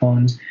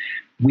smartphones,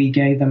 we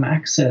gave them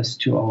access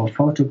to our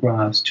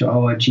photographs, to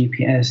our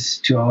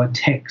GPS, to our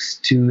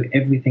text, to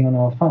everything on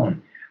our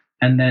phone.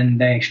 And then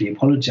they actually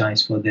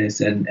apologized for this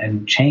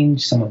and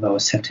changed some of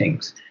those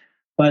settings.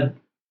 But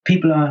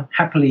people are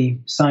happily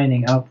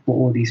signing up for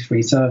all these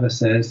free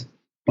services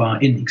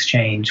in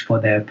exchange for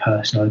their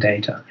personal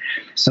data.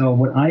 So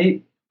what I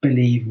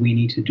believe we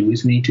need to do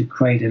is we need to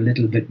create a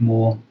little bit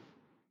more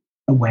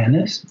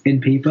awareness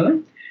in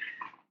people.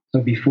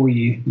 So before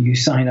you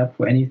sign up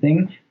for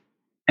anything,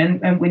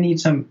 And we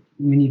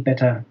need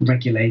better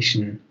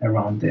regulation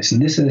around this.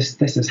 And this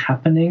is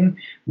happening.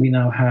 We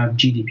now have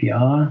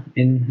GDPR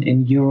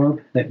in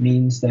Europe. That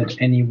means that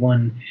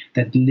anyone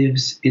that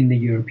lives in the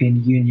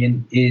European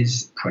Union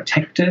is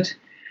protected.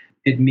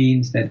 It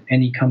means that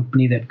any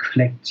company that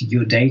collects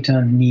your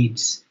data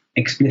needs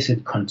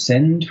explicit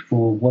consent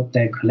for what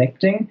they're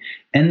collecting,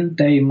 and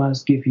they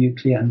must give you a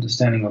clear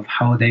understanding of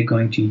how they're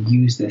going to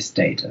use this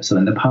data. So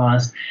in the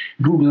past,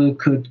 Google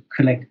could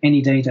collect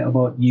any data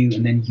about you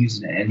and then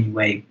use it in any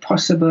way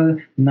possible.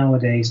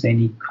 Nowadays, they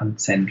need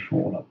consent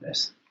for all of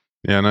this.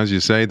 Yeah, and as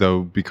you say,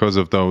 though, because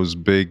of those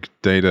big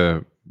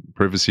data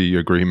privacy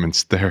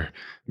agreements, they're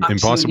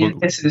impossible.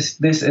 This is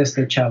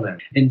the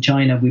challenge. In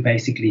China, we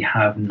basically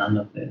have none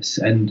of this,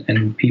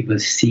 and people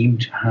seem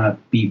to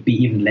be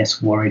even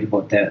less worried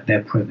about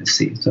their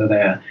privacy. So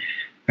they're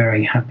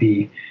very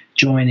happy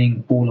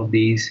joining all of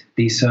these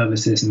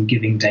services and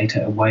giving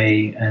data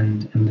away,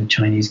 and the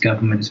Chinese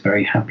government is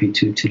very happy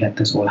to let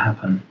this all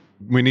happen.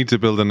 We need to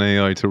build an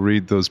AI to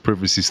read those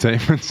privacy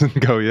statements and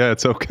go, yeah,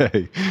 it's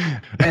okay.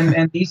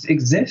 and these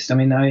exist. I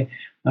mean,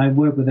 I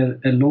work with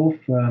a law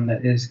firm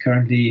that is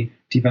currently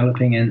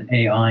developing an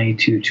AI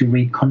to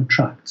read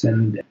contracts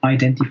and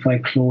identify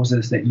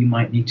clauses that you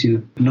might need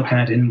to look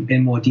at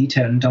in more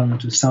detail and don't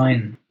want to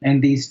sign.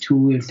 And these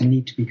tools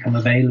need to become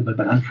available,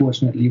 but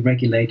unfortunately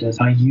regulators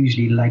are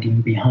usually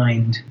lagging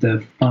behind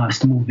the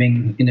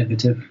fast-moving,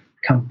 innovative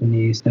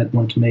companies that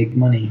want to make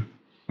money.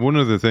 One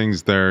of the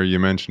things there you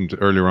mentioned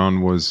earlier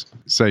on was,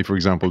 say, for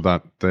example,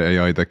 that the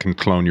AI that can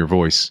clone your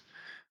voice.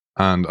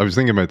 And I was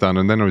thinking about that,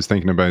 and then I was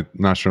thinking about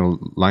natural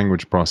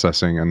language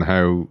processing and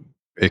how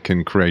it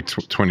can create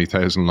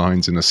 20,000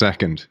 lines in a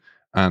second,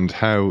 and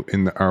how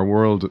in our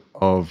world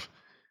of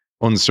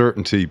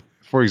uncertainty,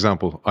 for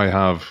example, I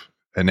have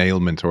an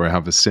ailment or I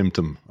have a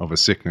symptom of a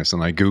sickness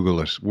and I Google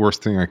it,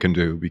 worst thing I can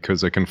do,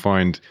 because I can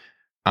find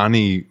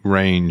any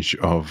range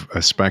of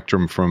a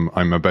spectrum from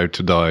I'm about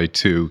to die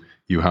to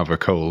you have a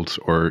cold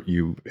or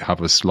you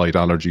have a slight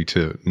allergy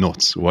to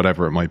nuts,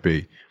 whatever it might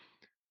be.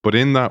 But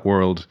in that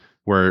world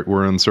where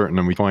we're uncertain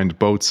and we find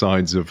both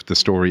sides of the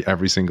story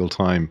every single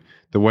time,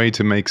 the way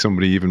to make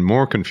somebody even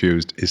more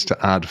confused is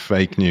to add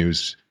fake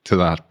news to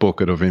that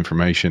bucket of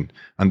information.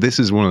 And this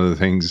is one of the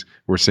things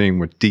we're seeing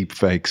with deep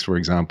fakes, for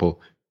example.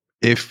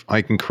 If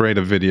I can create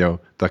a video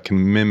that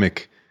can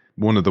mimic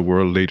one of the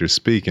world leaders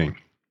speaking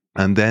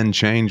and then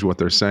change what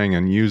they're saying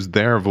and use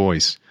their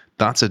voice,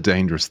 that's a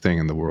dangerous thing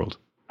in the world.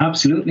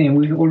 Absolutely. And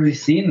we've already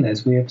seen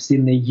this. We have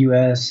seen the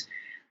US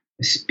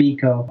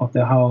Speaker of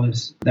the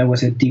House, there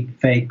was a deep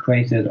fake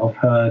created of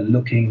her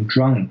looking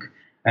drunk.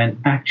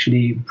 And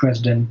actually,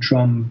 President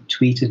Trump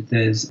tweeted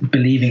this,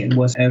 believing it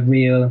was a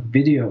real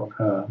video of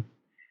her.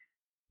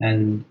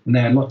 And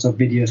there are lots of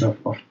videos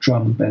of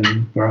Trump and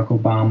Barack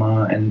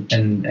Obama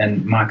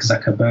and Mark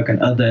Zuckerberg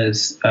and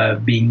others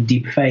being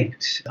deep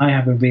faked. I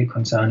have a real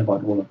concern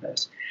about all of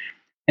this.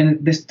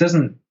 And this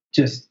doesn't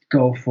just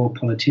go for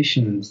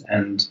politicians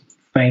and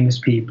famous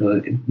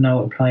people. It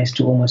now applies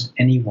to almost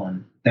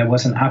anyone. There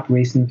was an app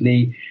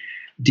recently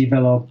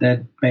developed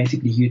that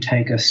basically you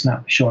take a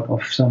snapshot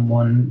of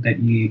someone that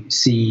you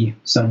see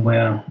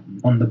somewhere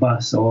on the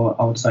bus or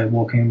outside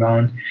walking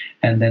around,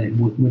 and then it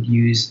would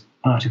use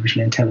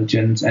artificial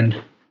intelligence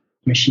and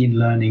machine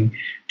learning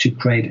to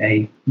create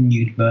a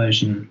nude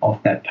version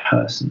of that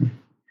person.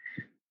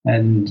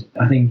 And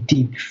I think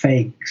deep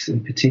fakes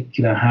in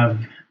particular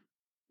have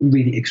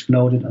really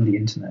exploded on the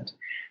internet.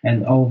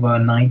 And over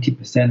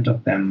 90%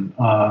 of them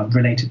are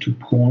related to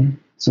porn.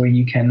 So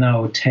you can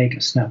now take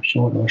a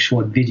snapshot or a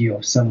short video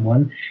of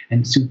someone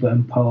and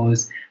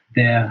superimpose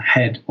their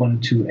head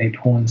onto a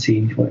porn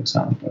scene, for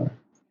example.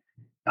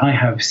 I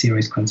have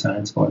serious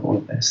concerns about all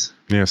of this.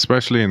 Yeah,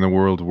 especially in the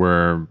world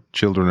where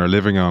children are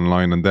living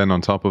online, and then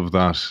on top of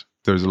that,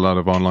 there's a lot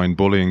of online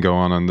bullying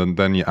going on, and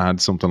then you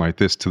add something like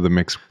this to the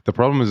mix. The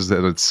problem is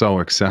that it's so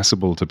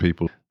accessible to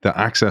people. The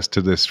access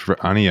to this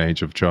for any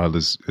age of child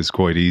is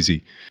quite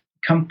easy.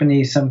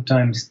 Companies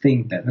sometimes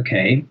think that,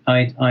 okay,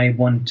 I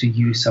want to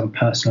use some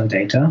personal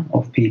data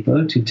of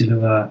people to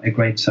deliver a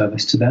great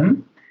service to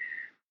them,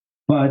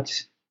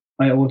 but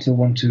I also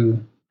want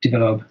to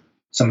develop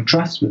some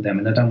trust with them,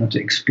 and I don't want to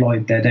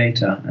exploit their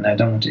data, and I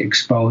don't want to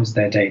expose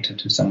their data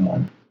to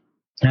someone.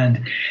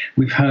 And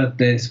we've heard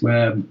this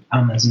where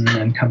Amazon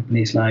and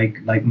companies like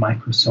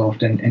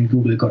Microsoft and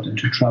Google got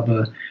into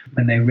trouble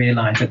when they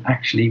realized that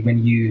actually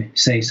when you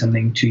say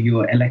something to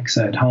your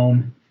Alexa at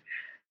home,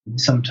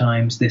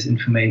 sometimes this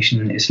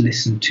information is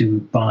listened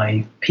to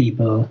by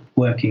people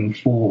working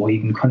for or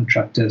even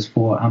contractors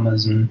for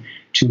Amazon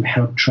to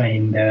help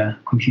train their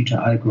computer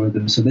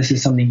algorithms. So this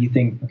is something you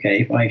think,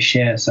 okay, if I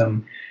share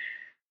some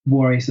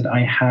worries that I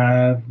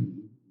have,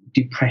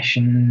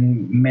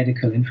 depression,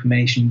 medical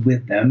information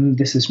with them,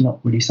 this is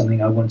not really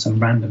something I want some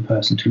random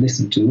person to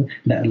listen to,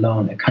 let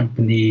alone a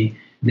company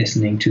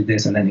listening to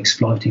this and then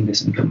exploiting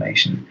this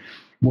information.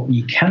 What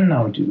you can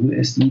now do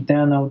is there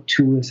are now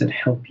tools that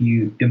help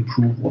you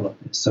improve all of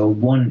this. So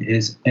one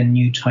is a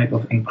new type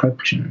of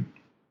encryption.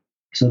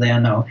 So there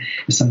now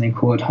is something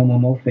called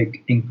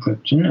homomorphic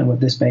encryption. And what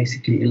this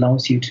basically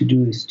allows you to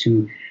do is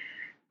to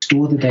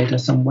store the data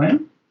somewhere.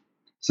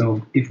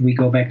 So if we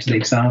go back to the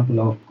example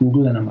of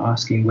Google and I'm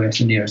asking where's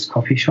the nearest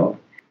coffee shop,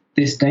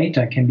 this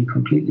data can be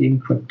completely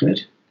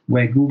encrypted,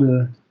 where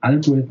Google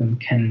algorithm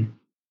can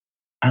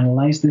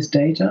analyze this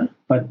data,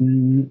 but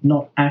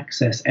not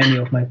access any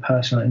of my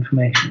personal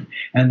information,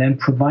 and then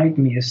provide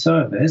me a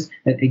service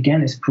that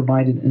again is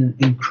provided in an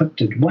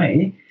encrypted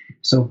way.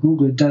 So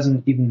Google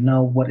doesn't even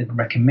know what it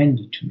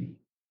recommended to me,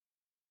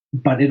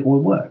 but it all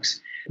works.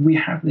 We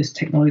have this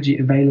technology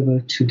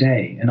available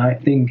today. And I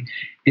think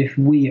if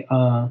we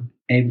are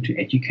able to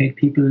educate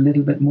people a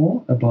little bit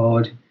more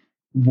about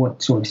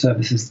what sort of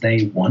services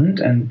they want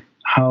and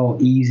how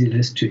easy it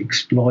is to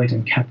exploit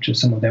and capture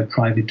some of their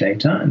private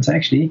data. And so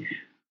actually,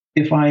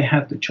 if I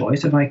had the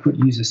choice, if I could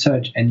use a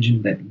search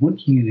engine that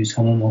would use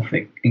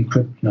homomorphic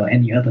encryption or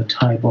any other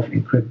type of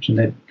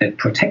encryption that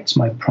protects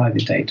my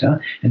private data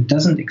and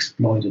doesn't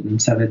exploit it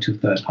and sell it to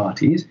third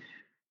parties,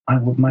 I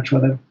would much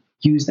rather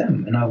use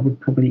them, and I would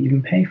probably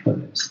even pay for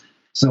this.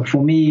 So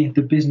for me,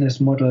 the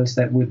business models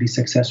that will be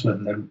successful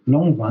in the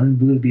long run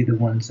will be the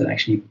ones that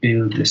actually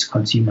build this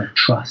consumer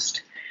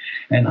trust.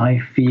 And I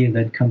feel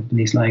that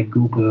companies like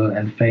Google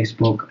and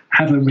Facebook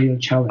have a real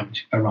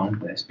challenge around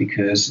this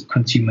because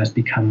consumers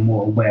become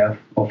more aware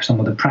of some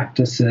of the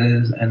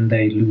practices and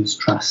they lose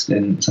trust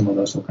in some of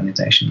those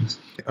organizations.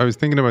 I was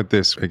thinking about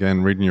this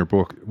again, reading your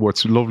book.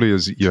 What's lovely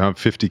is you have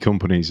 50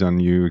 companies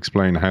and you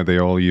explain how they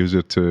all use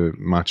it to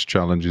match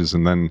challenges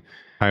and then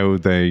how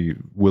they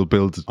will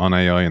build on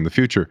AI in the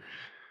future.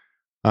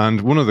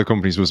 And one of the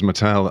companies was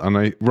Mattel. And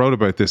I wrote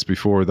about this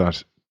before,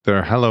 that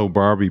their Hello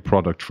Barbie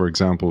product, for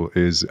example,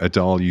 is a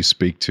doll you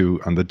speak to,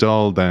 and the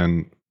doll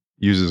then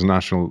uses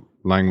natural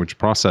language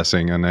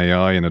processing and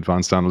AI and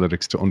advanced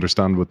analytics to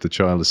understand what the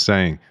child is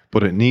saying.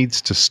 But it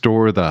needs to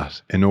store that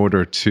in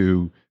order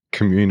to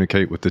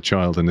communicate with the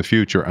child in the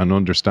future and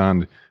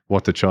understand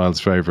what the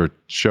child's favorite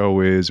show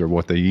is or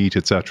what they eat,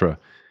 etc.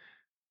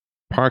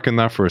 Parking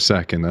that for a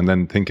second and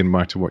then thinking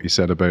back to what you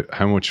said about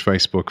how much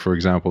Facebook, for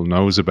example,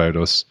 knows about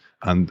us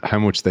and how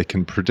much they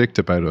can predict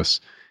about us.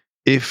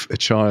 If a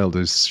child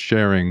is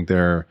sharing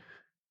their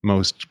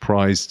most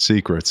prized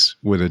secrets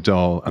with a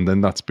doll and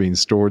then that's being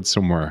stored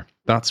somewhere,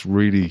 that's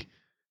really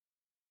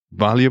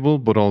valuable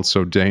but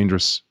also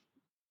dangerous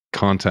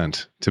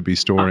content to be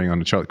storing on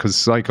a child, because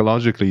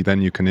psychologically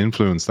then you can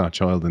influence that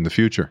child in the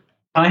future.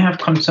 I have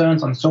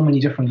concerns on so many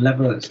different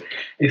levels.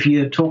 If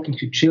you're talking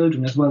to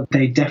children as well,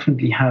 they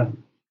definitely have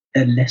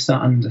a lesser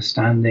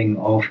understanding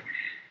of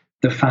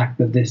the fact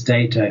that this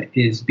data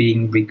is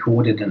being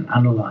recorded and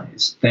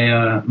analyzed. They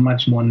are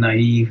much more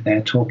naive.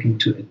 They're talking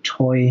to a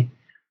toy.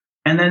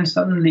 And then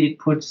suddenly it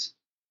puts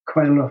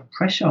quite a lot of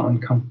pressure on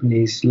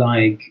companies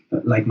like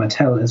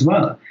Mattel as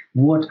well.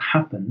 What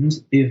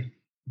happens if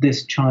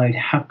this child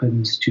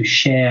happens to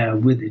share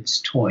with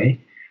its toy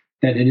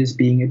that it is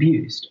being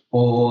abused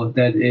or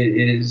that it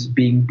is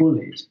being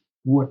bullied?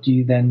 What do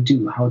you then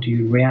do? How do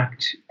you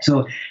react?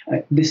 So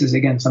this is,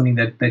 again, something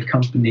that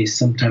companies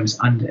sometimes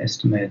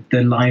underestimate,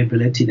 the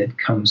liability that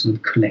comes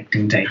with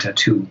collecting data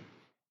too.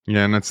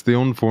 Yeah, and it's the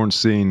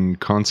unforeseen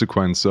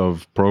consequence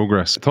of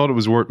progress. I thought it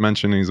was worth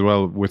mentioning as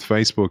well with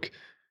Facebook.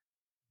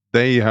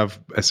 They have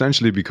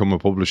essentially become a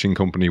publishing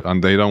company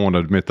and they don't want to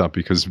admit that,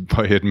 because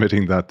by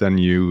admitting that, then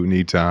you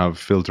need to have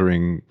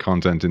filtering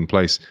content in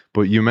place.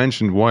 But you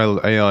mentioned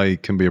while AI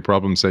can be a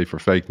problem, say, for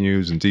fake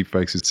news and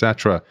deepfakes,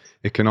 etc.,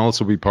 it can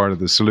also be part of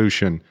the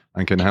solution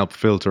and can help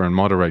filter and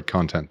moderate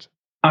content.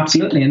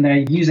 Absolutely. And they're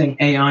using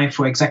AI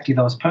for exactly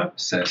those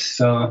purposes.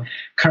 So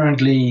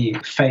currently,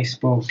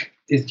 Facebook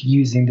is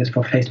using this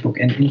for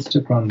Facebook and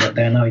Instagram, but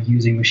they're now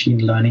using machine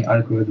learning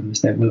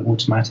algorithms that will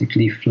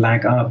automatically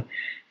flag up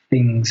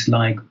things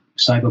like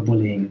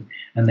cyberbullying,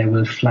 and they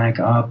will flag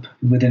up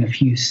within a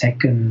few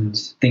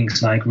seconds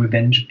things like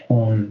revenge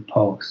porn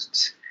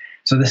posts.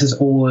 So this is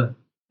all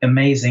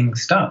amazing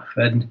stuff.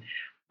 And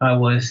I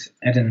was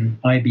at an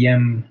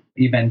IBM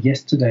event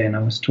yesterday and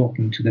I was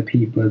talking to the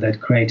people that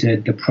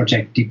created the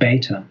Project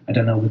Debater. I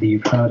don't know whether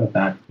you've heard of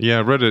that. Yeah,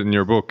 I read it in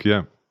your book,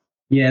 yeah.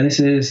 Yeah, this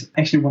is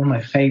actually one of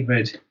my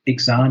favorite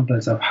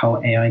examples of how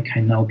AI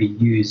can now be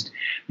used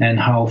and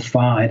how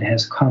far it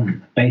has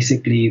come.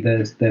 Basically,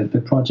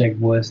 the project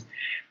was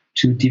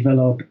to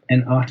develop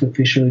an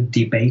artificial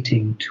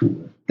debating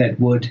tool that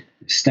would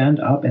stand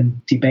up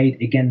and debate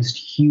against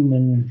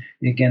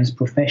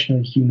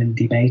professional human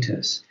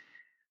debaters.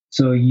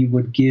 So you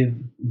would give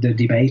the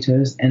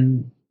debaters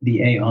and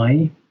the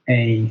AI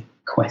a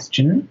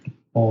question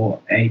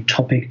or a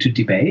topic to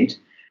debate.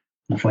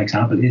 For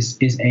example, is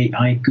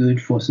AI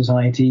good for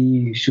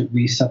society? Should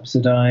we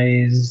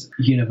subsidize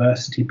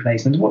university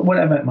placements?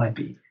 Whatever it might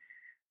be.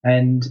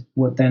 And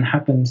what then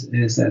happens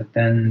is that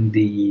then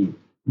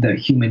the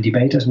human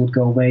debaters would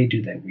go away,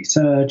 do their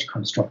research,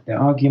 construct their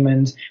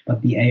arguments,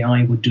 but the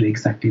AI would do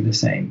exactly the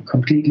same,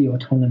 completely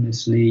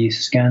autonomously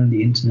scan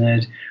the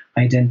internet,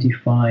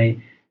 identify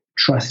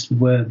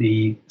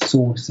trustworthy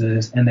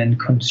sources, and then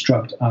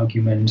construct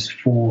arguments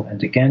for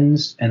and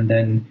against, and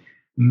then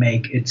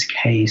make its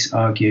case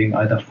arguing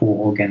either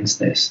for or against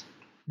this.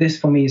 This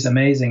for me is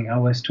amazing. I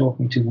was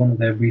talking to one of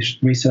the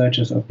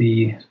researchers of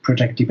the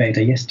project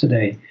debater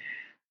yesterday,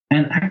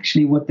 and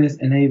actually what this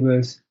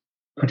enables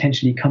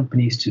potentially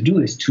companies to do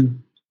is to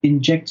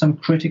inject some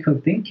critical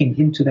thinking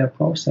into their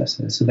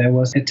processes. So there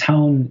was a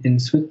town in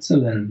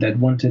Switzerland that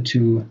wanted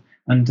to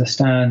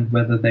understand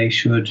whether they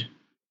should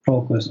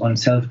focus on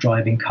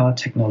self-driving car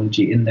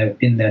technology in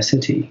their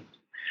city.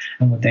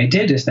 And what they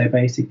did is they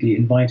basically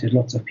invited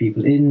lots of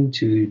people in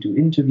to do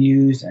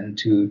interviews and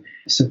to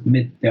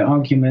submit their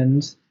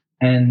arguments.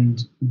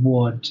 And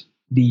what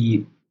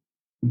the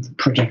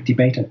project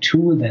debater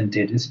tool then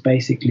did is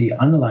basically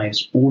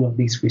analyze all of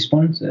these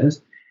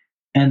responses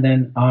and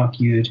then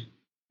argued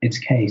its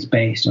case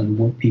based on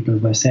what people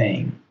were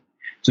saying.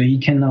 So you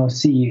can now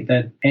see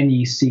that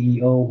any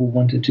CEO who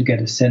wanted to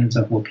get a sense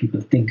of what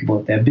people think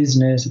about their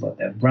business, about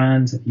their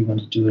brands, if you want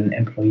to do an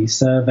employee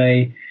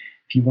survey,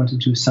 if you want to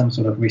do some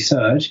sort of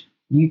research,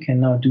 you can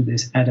now do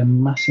this at a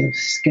massive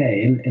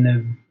scale in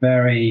a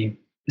very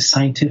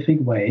scientific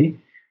way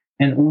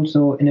and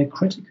also in a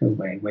critical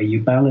way where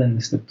you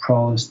balance the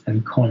pros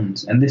and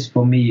cons. And this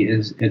for me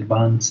is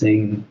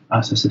advancing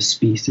us as a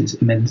species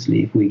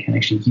immensely if we can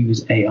actually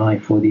use AI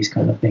for these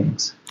kind of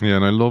things. Yeah,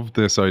 and I love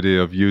this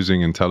idea of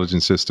using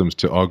intelligent systems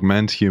to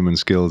augment human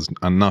skills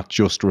and not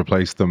just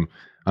replace them.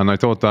 And I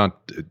thought that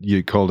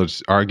you called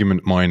it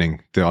argument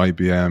mining, the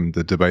IBM,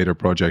 the debater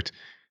project.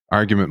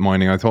 Argument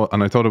mining, I thought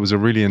it was a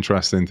really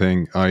interesting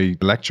thing. I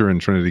lecture in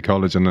Trinity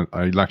College and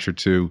I lectured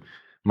to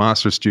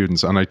master's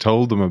students, and I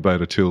told them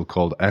about a tool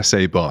called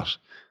EssayBot.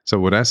 So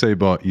with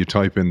EssayBot, you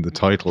type in the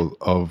title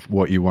of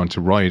what you want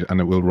to write and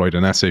it will write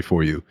an essay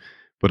for you.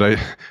 But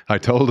I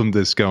told them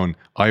this going,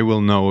 I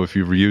will know if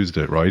you've used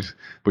it, right?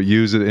 But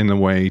use it in a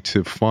way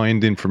to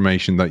find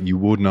information that you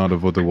would not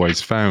have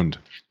otherwise found.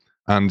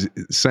 And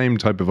same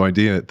type of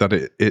idea that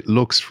it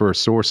looks for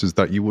sources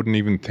that you wouldn't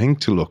even think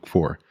to look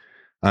for.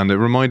 And it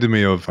reminded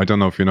me of, I don't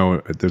know if you know,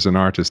 there's an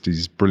artist,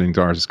 he's a brilliant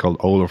artist called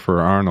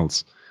Olafur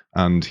Arnalds,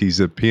 and he's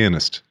a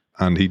pianist.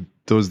 And he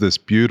does this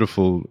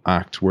beautiful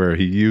act where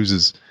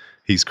he's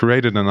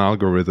created an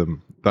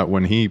algorithm that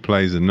when he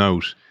plays a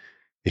note,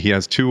 he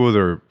has two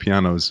other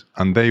pianos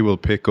and they will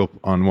pick up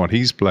on what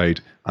he's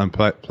played and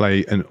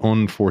play an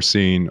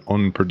unforeseen,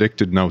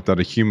 unpredicted note that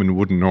a human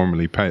wouldn't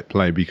normally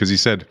play. Because he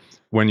said,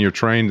 when you're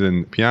trained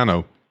in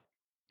piano,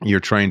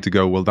 you're trained to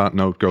go, well, that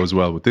note goes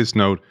well with this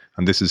note,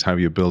 and this is how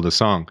you build a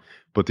song.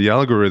 But the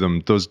algorithm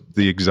does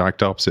the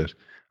exact opposite.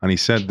 And he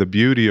said the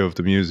beauty of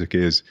the music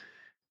is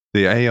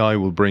the AI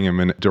will bring him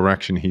in a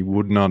direction he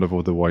would not have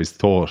otherwise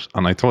thought.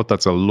 And I thought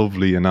that's a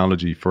lovely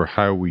analogy for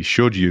how we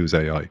should use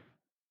AI.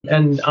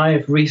 And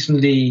I've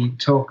recently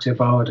talked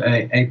about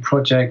a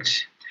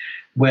project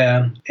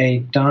where a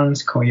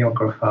dance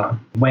choreographer,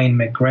 Wayne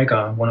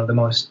McGregor, one of the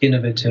most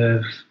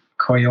innovative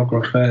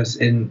choreographers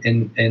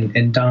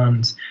in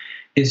dance,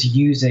 is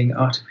using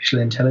artificial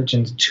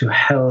intelligence to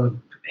help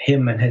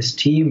him and his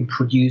team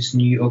produce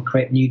new or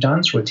create new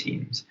dance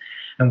routines.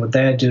 And what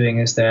they're doing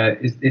is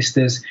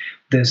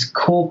this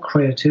core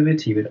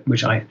creativity,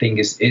 which I think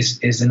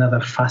is another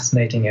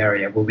fascinating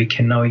area where we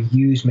can now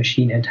use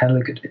machine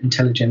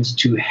intelligence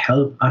to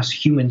help us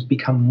humans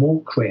become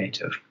more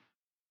creative.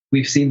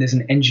 We've seen this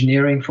in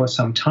engineering for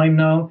some time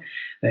now,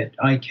 that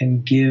I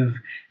can give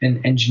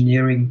an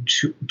engineering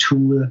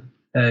tool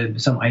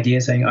some idea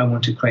saying, I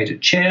want to create a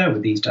chair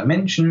with these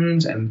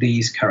dimensions and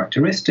these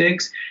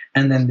characteristics,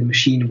 and then the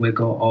machine will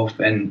go off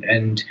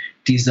and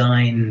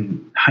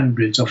design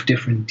hundreds of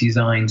different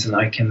designs, and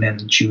I can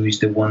then choose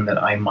the one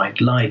that I might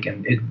like.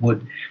 And it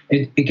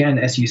again,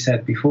 as you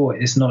said before,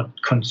 is not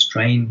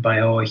constrained by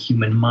our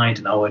human mind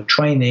and our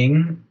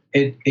training.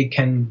 It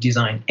can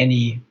design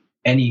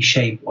any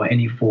shape or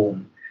any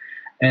form.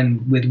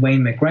 And with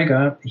Wayne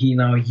McGregor, he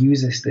now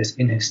uses this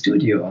in his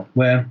studio,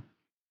 where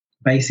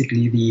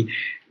basically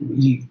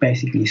you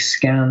basically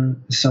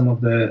scan some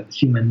of the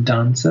human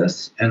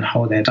dancers and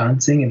how they're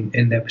dancing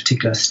in their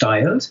particular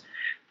styles,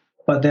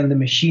 but then the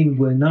machine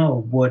will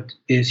know what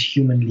is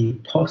humanly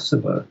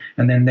possible,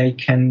 and then they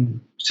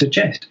can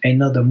suggest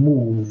another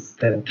move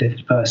that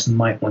this person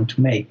might want to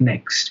make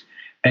next.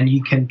 And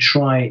you can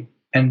try,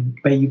 and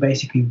you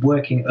basically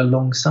working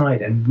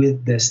alongside and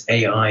with this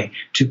AI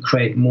to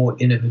create more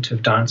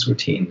innovative dance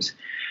routines.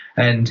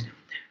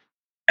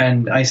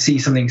 And I see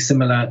something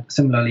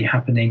similarly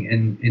happening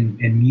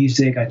in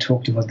music. I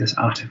talked about this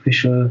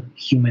artificial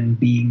human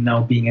being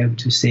now being able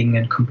to sing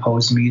and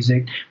compose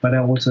music, but I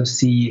also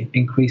see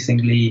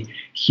increasingly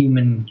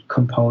human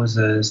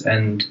composers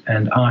and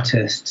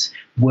artists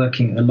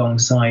working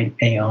alongside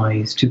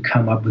AIs to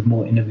come up with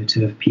more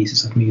innovative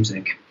pieces of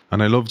music.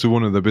 And I loved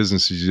one of the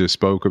businesses you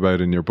spoke about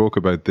in your book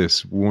about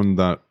this, one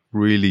that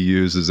really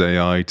uses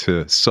AI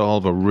to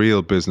solve a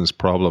real business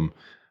problem.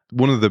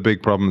 One of the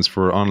big problems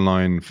for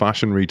online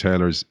fashion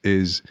retailers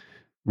is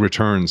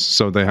returns.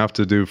 So they have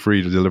to do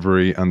free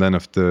delivery, and then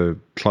if the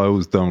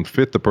clothes don't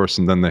fit the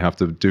person, then they have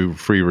to do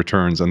free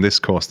returns, and this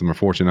costs them a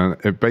fortune, and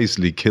it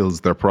basically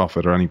kills their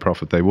profit or any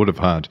profit they would have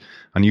had.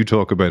 And you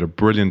talk about a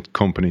brilliant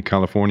company,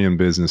 Californian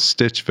business,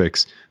 Stitch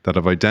Fix, that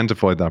have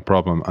identified that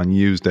problem and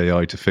used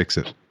AI to fix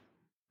it.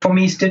 For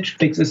me, Stitch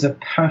Fix is a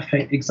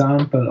perfect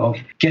example of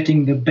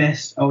getting the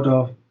best out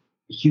of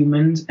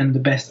humans and the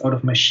best out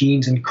of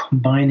machines and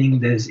combining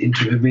this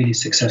into a really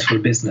successful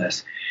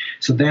business.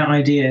 So their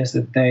idea is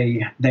that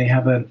they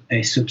have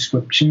a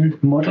subscription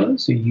model.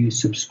 So you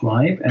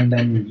subscribe and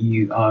then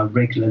you are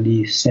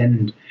regularly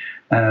send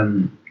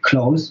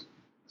clothes.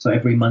 So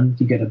every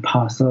month you get a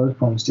parcel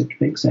from Stitch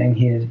Fix saying,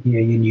 here are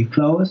your new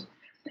clothes.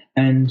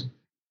 And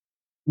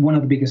one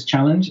of the biggest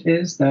challenge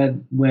is that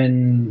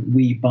when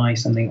we buy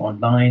something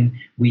online,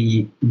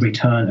 we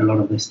return a lot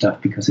of this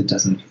stuff because it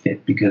doesn't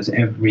fit, because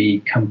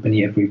every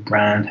company, every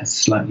brand has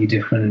slightly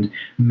different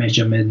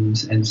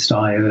measurements and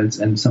styles,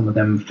 and some of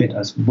them fit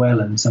us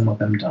well and some of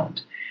them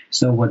don't.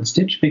 So what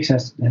Stitch Fix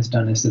has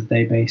done is that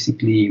they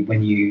basically,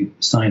 when you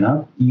sign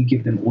up, you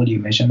give them all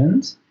your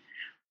measurements,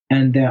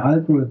 and their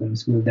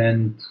algorithms will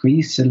then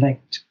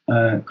pre-select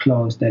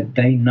clothes that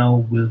they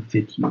know will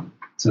fit you.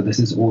 So this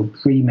is all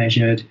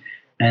pre-measured.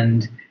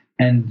 And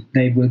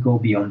they will go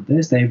beyond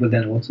this. They will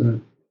then also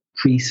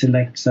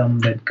pre-select some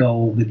that go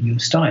with your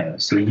style.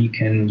 So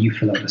you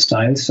fill out a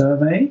style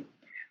survey,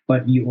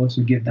 but you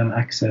also give them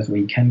access, or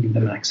you can give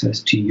them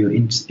access to your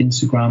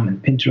Instagram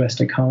and Pinterest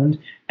account,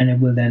 and it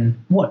will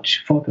then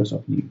watch photos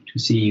of you to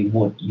see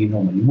what you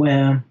normally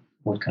wear,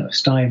 what kind of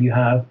style you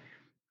have.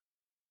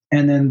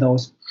 And then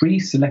those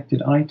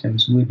pre-selected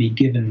items will be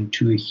given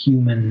to a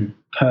human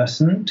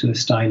person, to a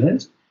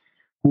stylist,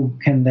 who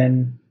can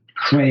then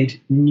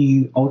create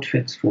new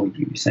outfits for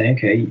you. Say,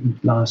 okay,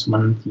 last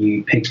month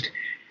you picked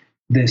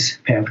this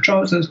pair of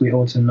trousers. We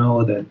also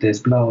know that this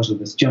blouse or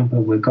this jumper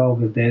will go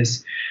with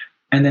this.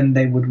 And then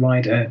they would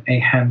write a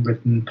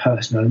handwritten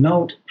personal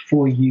note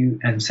for you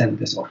and send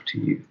this off to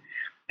you.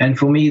 And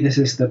for me, this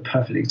is the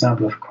perfect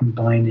example of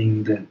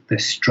combining the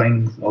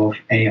strength of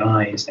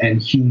AIs and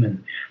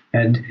human.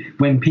 And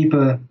when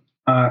people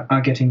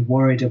are getting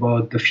worried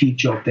about the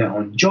future of their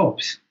own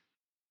jobs,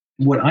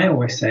 what I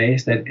always say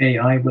is that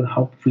AI will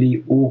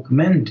hopefully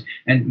augment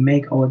and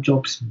make our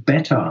jobs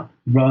better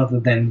rather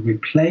than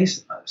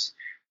replace us.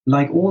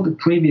 Like all the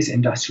previous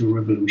industrial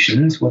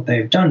revolutions, what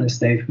they've done is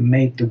they've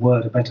made the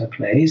world a better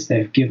place.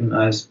 They've given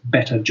us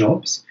better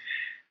jobs.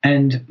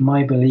 And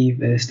my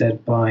belief is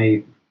that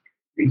by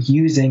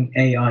using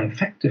AI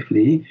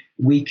effectively,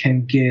 we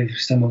can give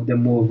some of the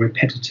more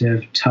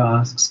repetitive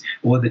tasks,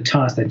 or the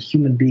tasks that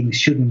human beings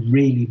shouldn't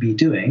really be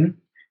doing,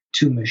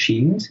 to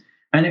machines,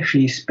 and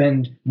actually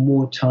spend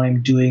more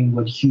time doing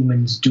what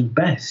humans do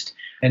best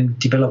and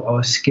develop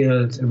our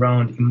skills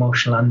around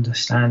emotional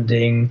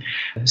understanding,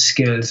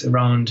 skills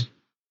around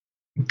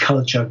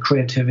culture,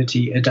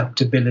 creativity,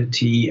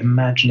 adaptability,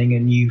 imagining a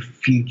new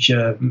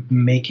future,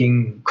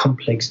 making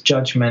complex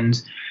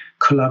judgments,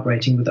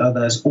 collaborating with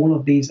others. All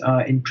of these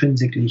are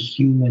intrinsically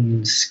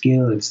human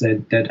skills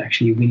that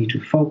actually we need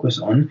to focus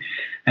on.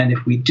 And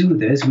if we do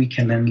this, we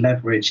can then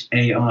leverage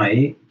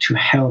AI to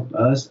help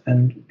us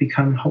and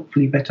become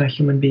hopefully better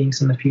human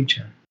beings in the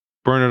future.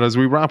 Bernard, as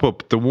we wrap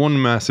up, the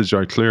one message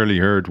I clearly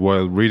heard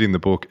while reading the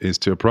book is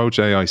to approach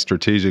AI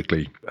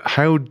strategically.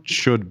 How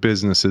should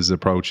businesses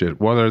approach it?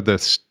 What are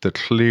the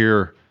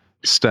clear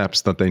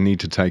steps that they need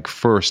to take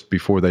first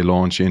before they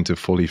launch into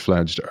fully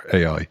fledged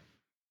AI?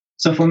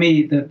 So for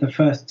me, the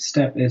first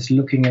step is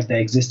looking at the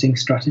existing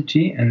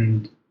strategy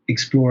and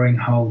exploring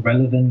how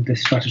relevant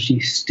this strategy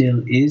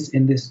still is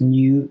in this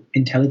new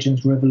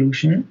intelligence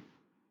revolution.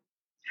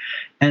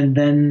 And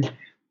then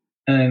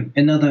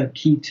another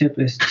key tip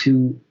is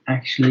to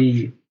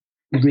actually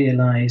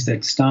realize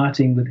that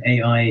starting with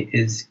AI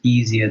is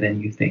easier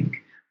than you think.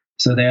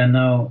 So there are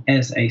now,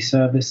 as a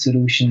service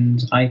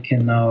solutions, I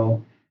can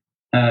now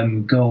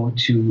go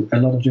to a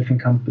lot of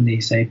different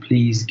companies, say,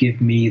 please give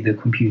me the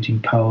computing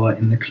power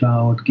in the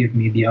cloud, give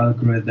me the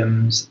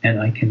algorithms, and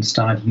I can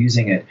start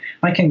using it.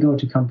 I can go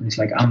to companies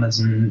like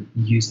Amazon,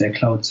 use their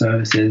cloud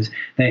services.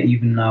 They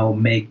even now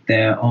make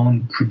their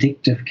own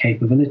predictive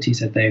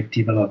capabilities that they've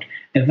developed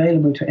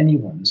available to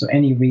anyone. So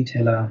any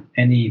retailer,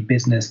 any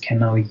business can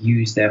now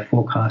use their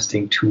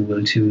forecasting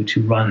tool to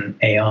run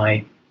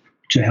AI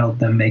to help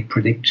them make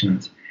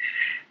predictions.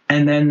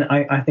 And then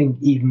I think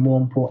even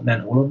more important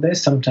than all of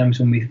this, sometimes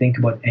when we think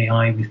about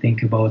AI, we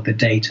think about the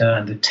data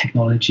and the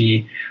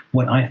technology.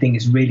 What I think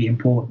is really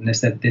important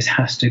is that this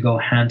has to go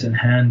hand in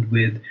hand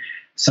with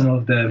some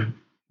of the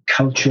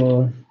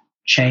cultural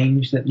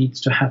change that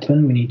needs to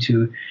happen. We need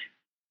to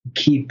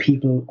keep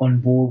people on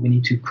board. We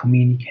need to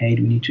communicate.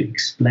 We need to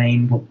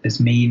explain what this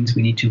means.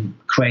 We need to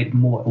create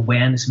more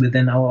awareness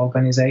within our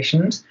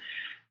organizations.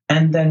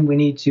 And then we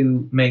need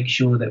to make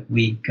sure that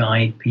we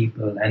guide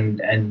people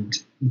and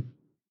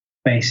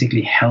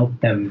basically help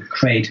them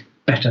create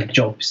better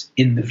jobs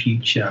in the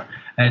future,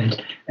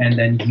 and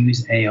then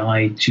use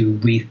AI to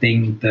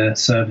rethink the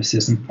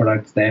services and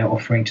products they're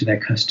offering to their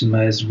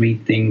customers,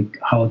 rethink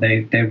how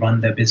they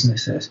run their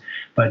businesses.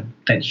 But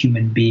that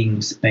human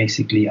beings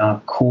basically are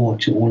core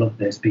to all of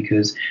this,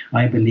 because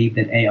I believe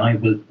that AI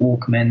will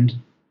augment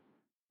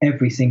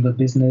every single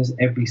business,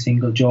 every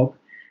single job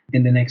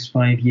in the next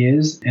 5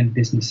 years, and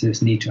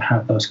businesses need to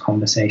have those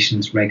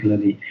conversations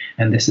regularly.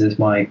 And this is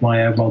why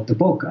I wrote the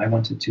book. I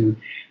wanted to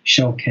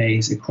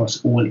showcase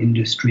across all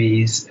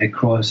industries,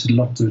 across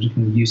lots of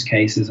different use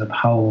cases of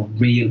how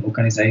real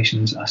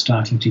organizations are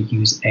starting to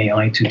use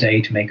AI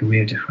today to make a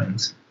real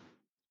difference.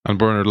 And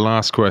Bernard, the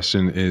last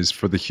question is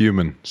for the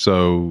human.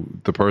 So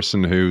the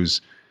person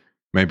who's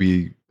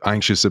maybe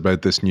anxious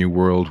about this new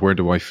world, where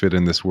do I fit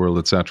in this world,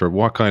 etc.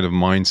 What kind of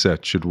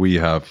mindset should we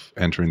have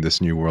entering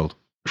this new world?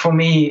 For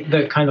me,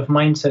 the kind of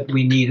mindset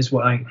we need is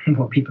what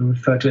people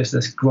refer to as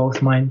this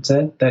growth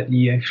mindset, that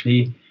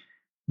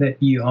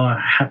you are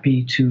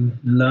happy to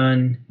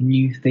learn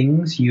new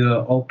things,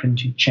 you're open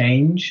to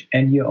change,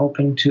 and you're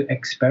open to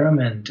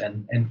experiment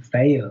and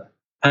fail.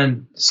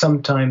 And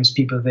sometimes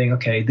people think,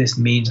 okay, this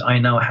means I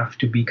now have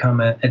to become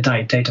a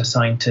data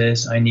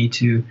scientist. I need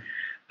to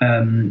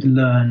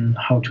learn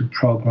how to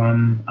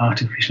program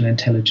artificial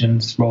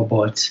intelligence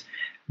robots.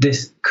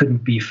 This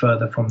couldn't be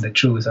further from the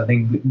truth. I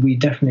think we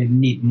definitely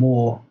need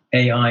more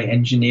AI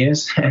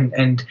engineers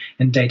and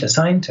data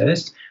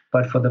scientists,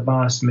 but for the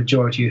vast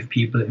majority of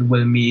people, it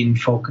will mean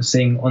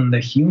focusing on the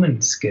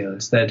human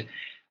skills that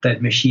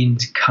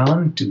machines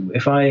can't do.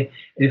 If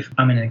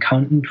I'm an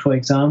accountant, for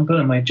example,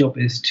 and my job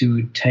is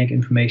to take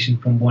information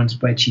from one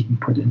spreadsheet and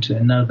put it into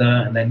another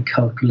and then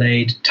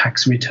calculate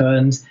tax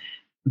returns,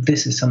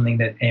 this is something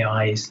that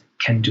AIs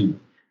can do.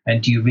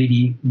 And do you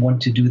really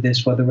want to do this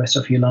for the rest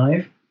of your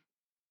life?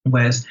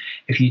 Whereas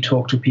if you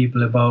talk to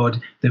people about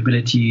the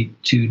ability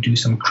to do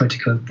some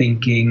critical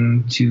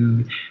thinking,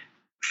 to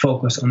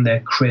focus on their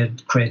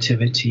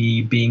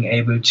creativity, being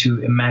able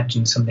to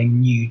imagine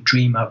something new,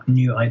 dream up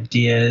new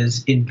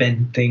ideas,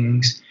 invent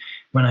things.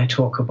 When I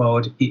talk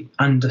about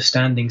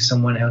understanding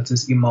someone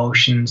else's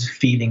emotions,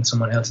 feeling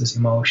someone else's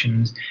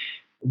emotions,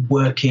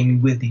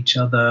 working with each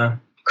other,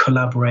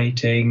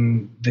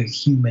 collaborating, the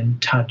human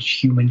touch,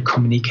 human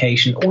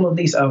communication, all of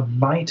these are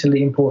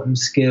vitally important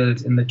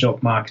skills in the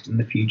job market in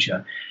the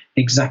future,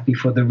 exactly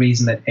for the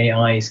reason that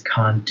AIs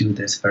can't do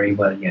this very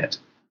well yet.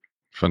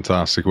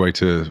 Fantastic way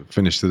to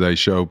finish today's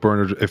show.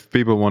 Bernard, if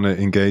people want to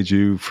engage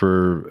you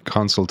for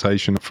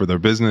consultation for their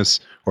business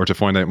or to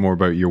find out more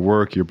about your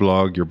work, your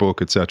blog, your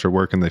book, etc.,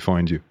 where can they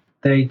find you?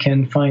 They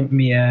can find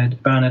me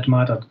at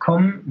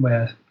bernardmarr.com,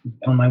 where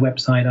on my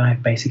website I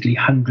have basically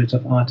hundreds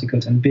of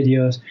articles and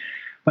videos.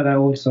 But I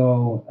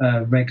also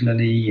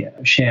regularly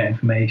share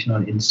information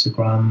on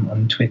Instagram,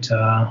 on Twitter,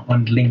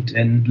 on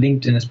LinkedIn.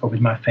 LinkedIn is probably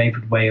my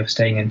favorite way of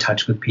staying in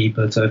touch with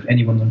people. So if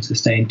anyone wants to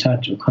stay in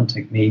touch or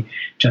contact me,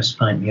 just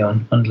find me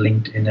on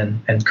LinkedIn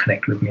and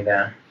connect with me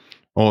there.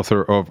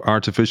 Author of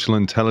Artificial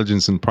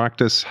Intelligence in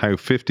Practice, How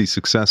 50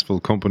 Successful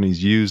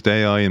Companies Used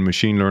AI and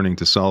Machine Learning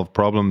to Solve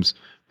Problems.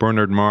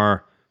 Bernard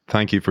Marr,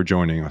 thank you for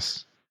joining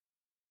us.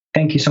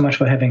 Thank you so much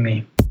for having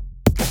me.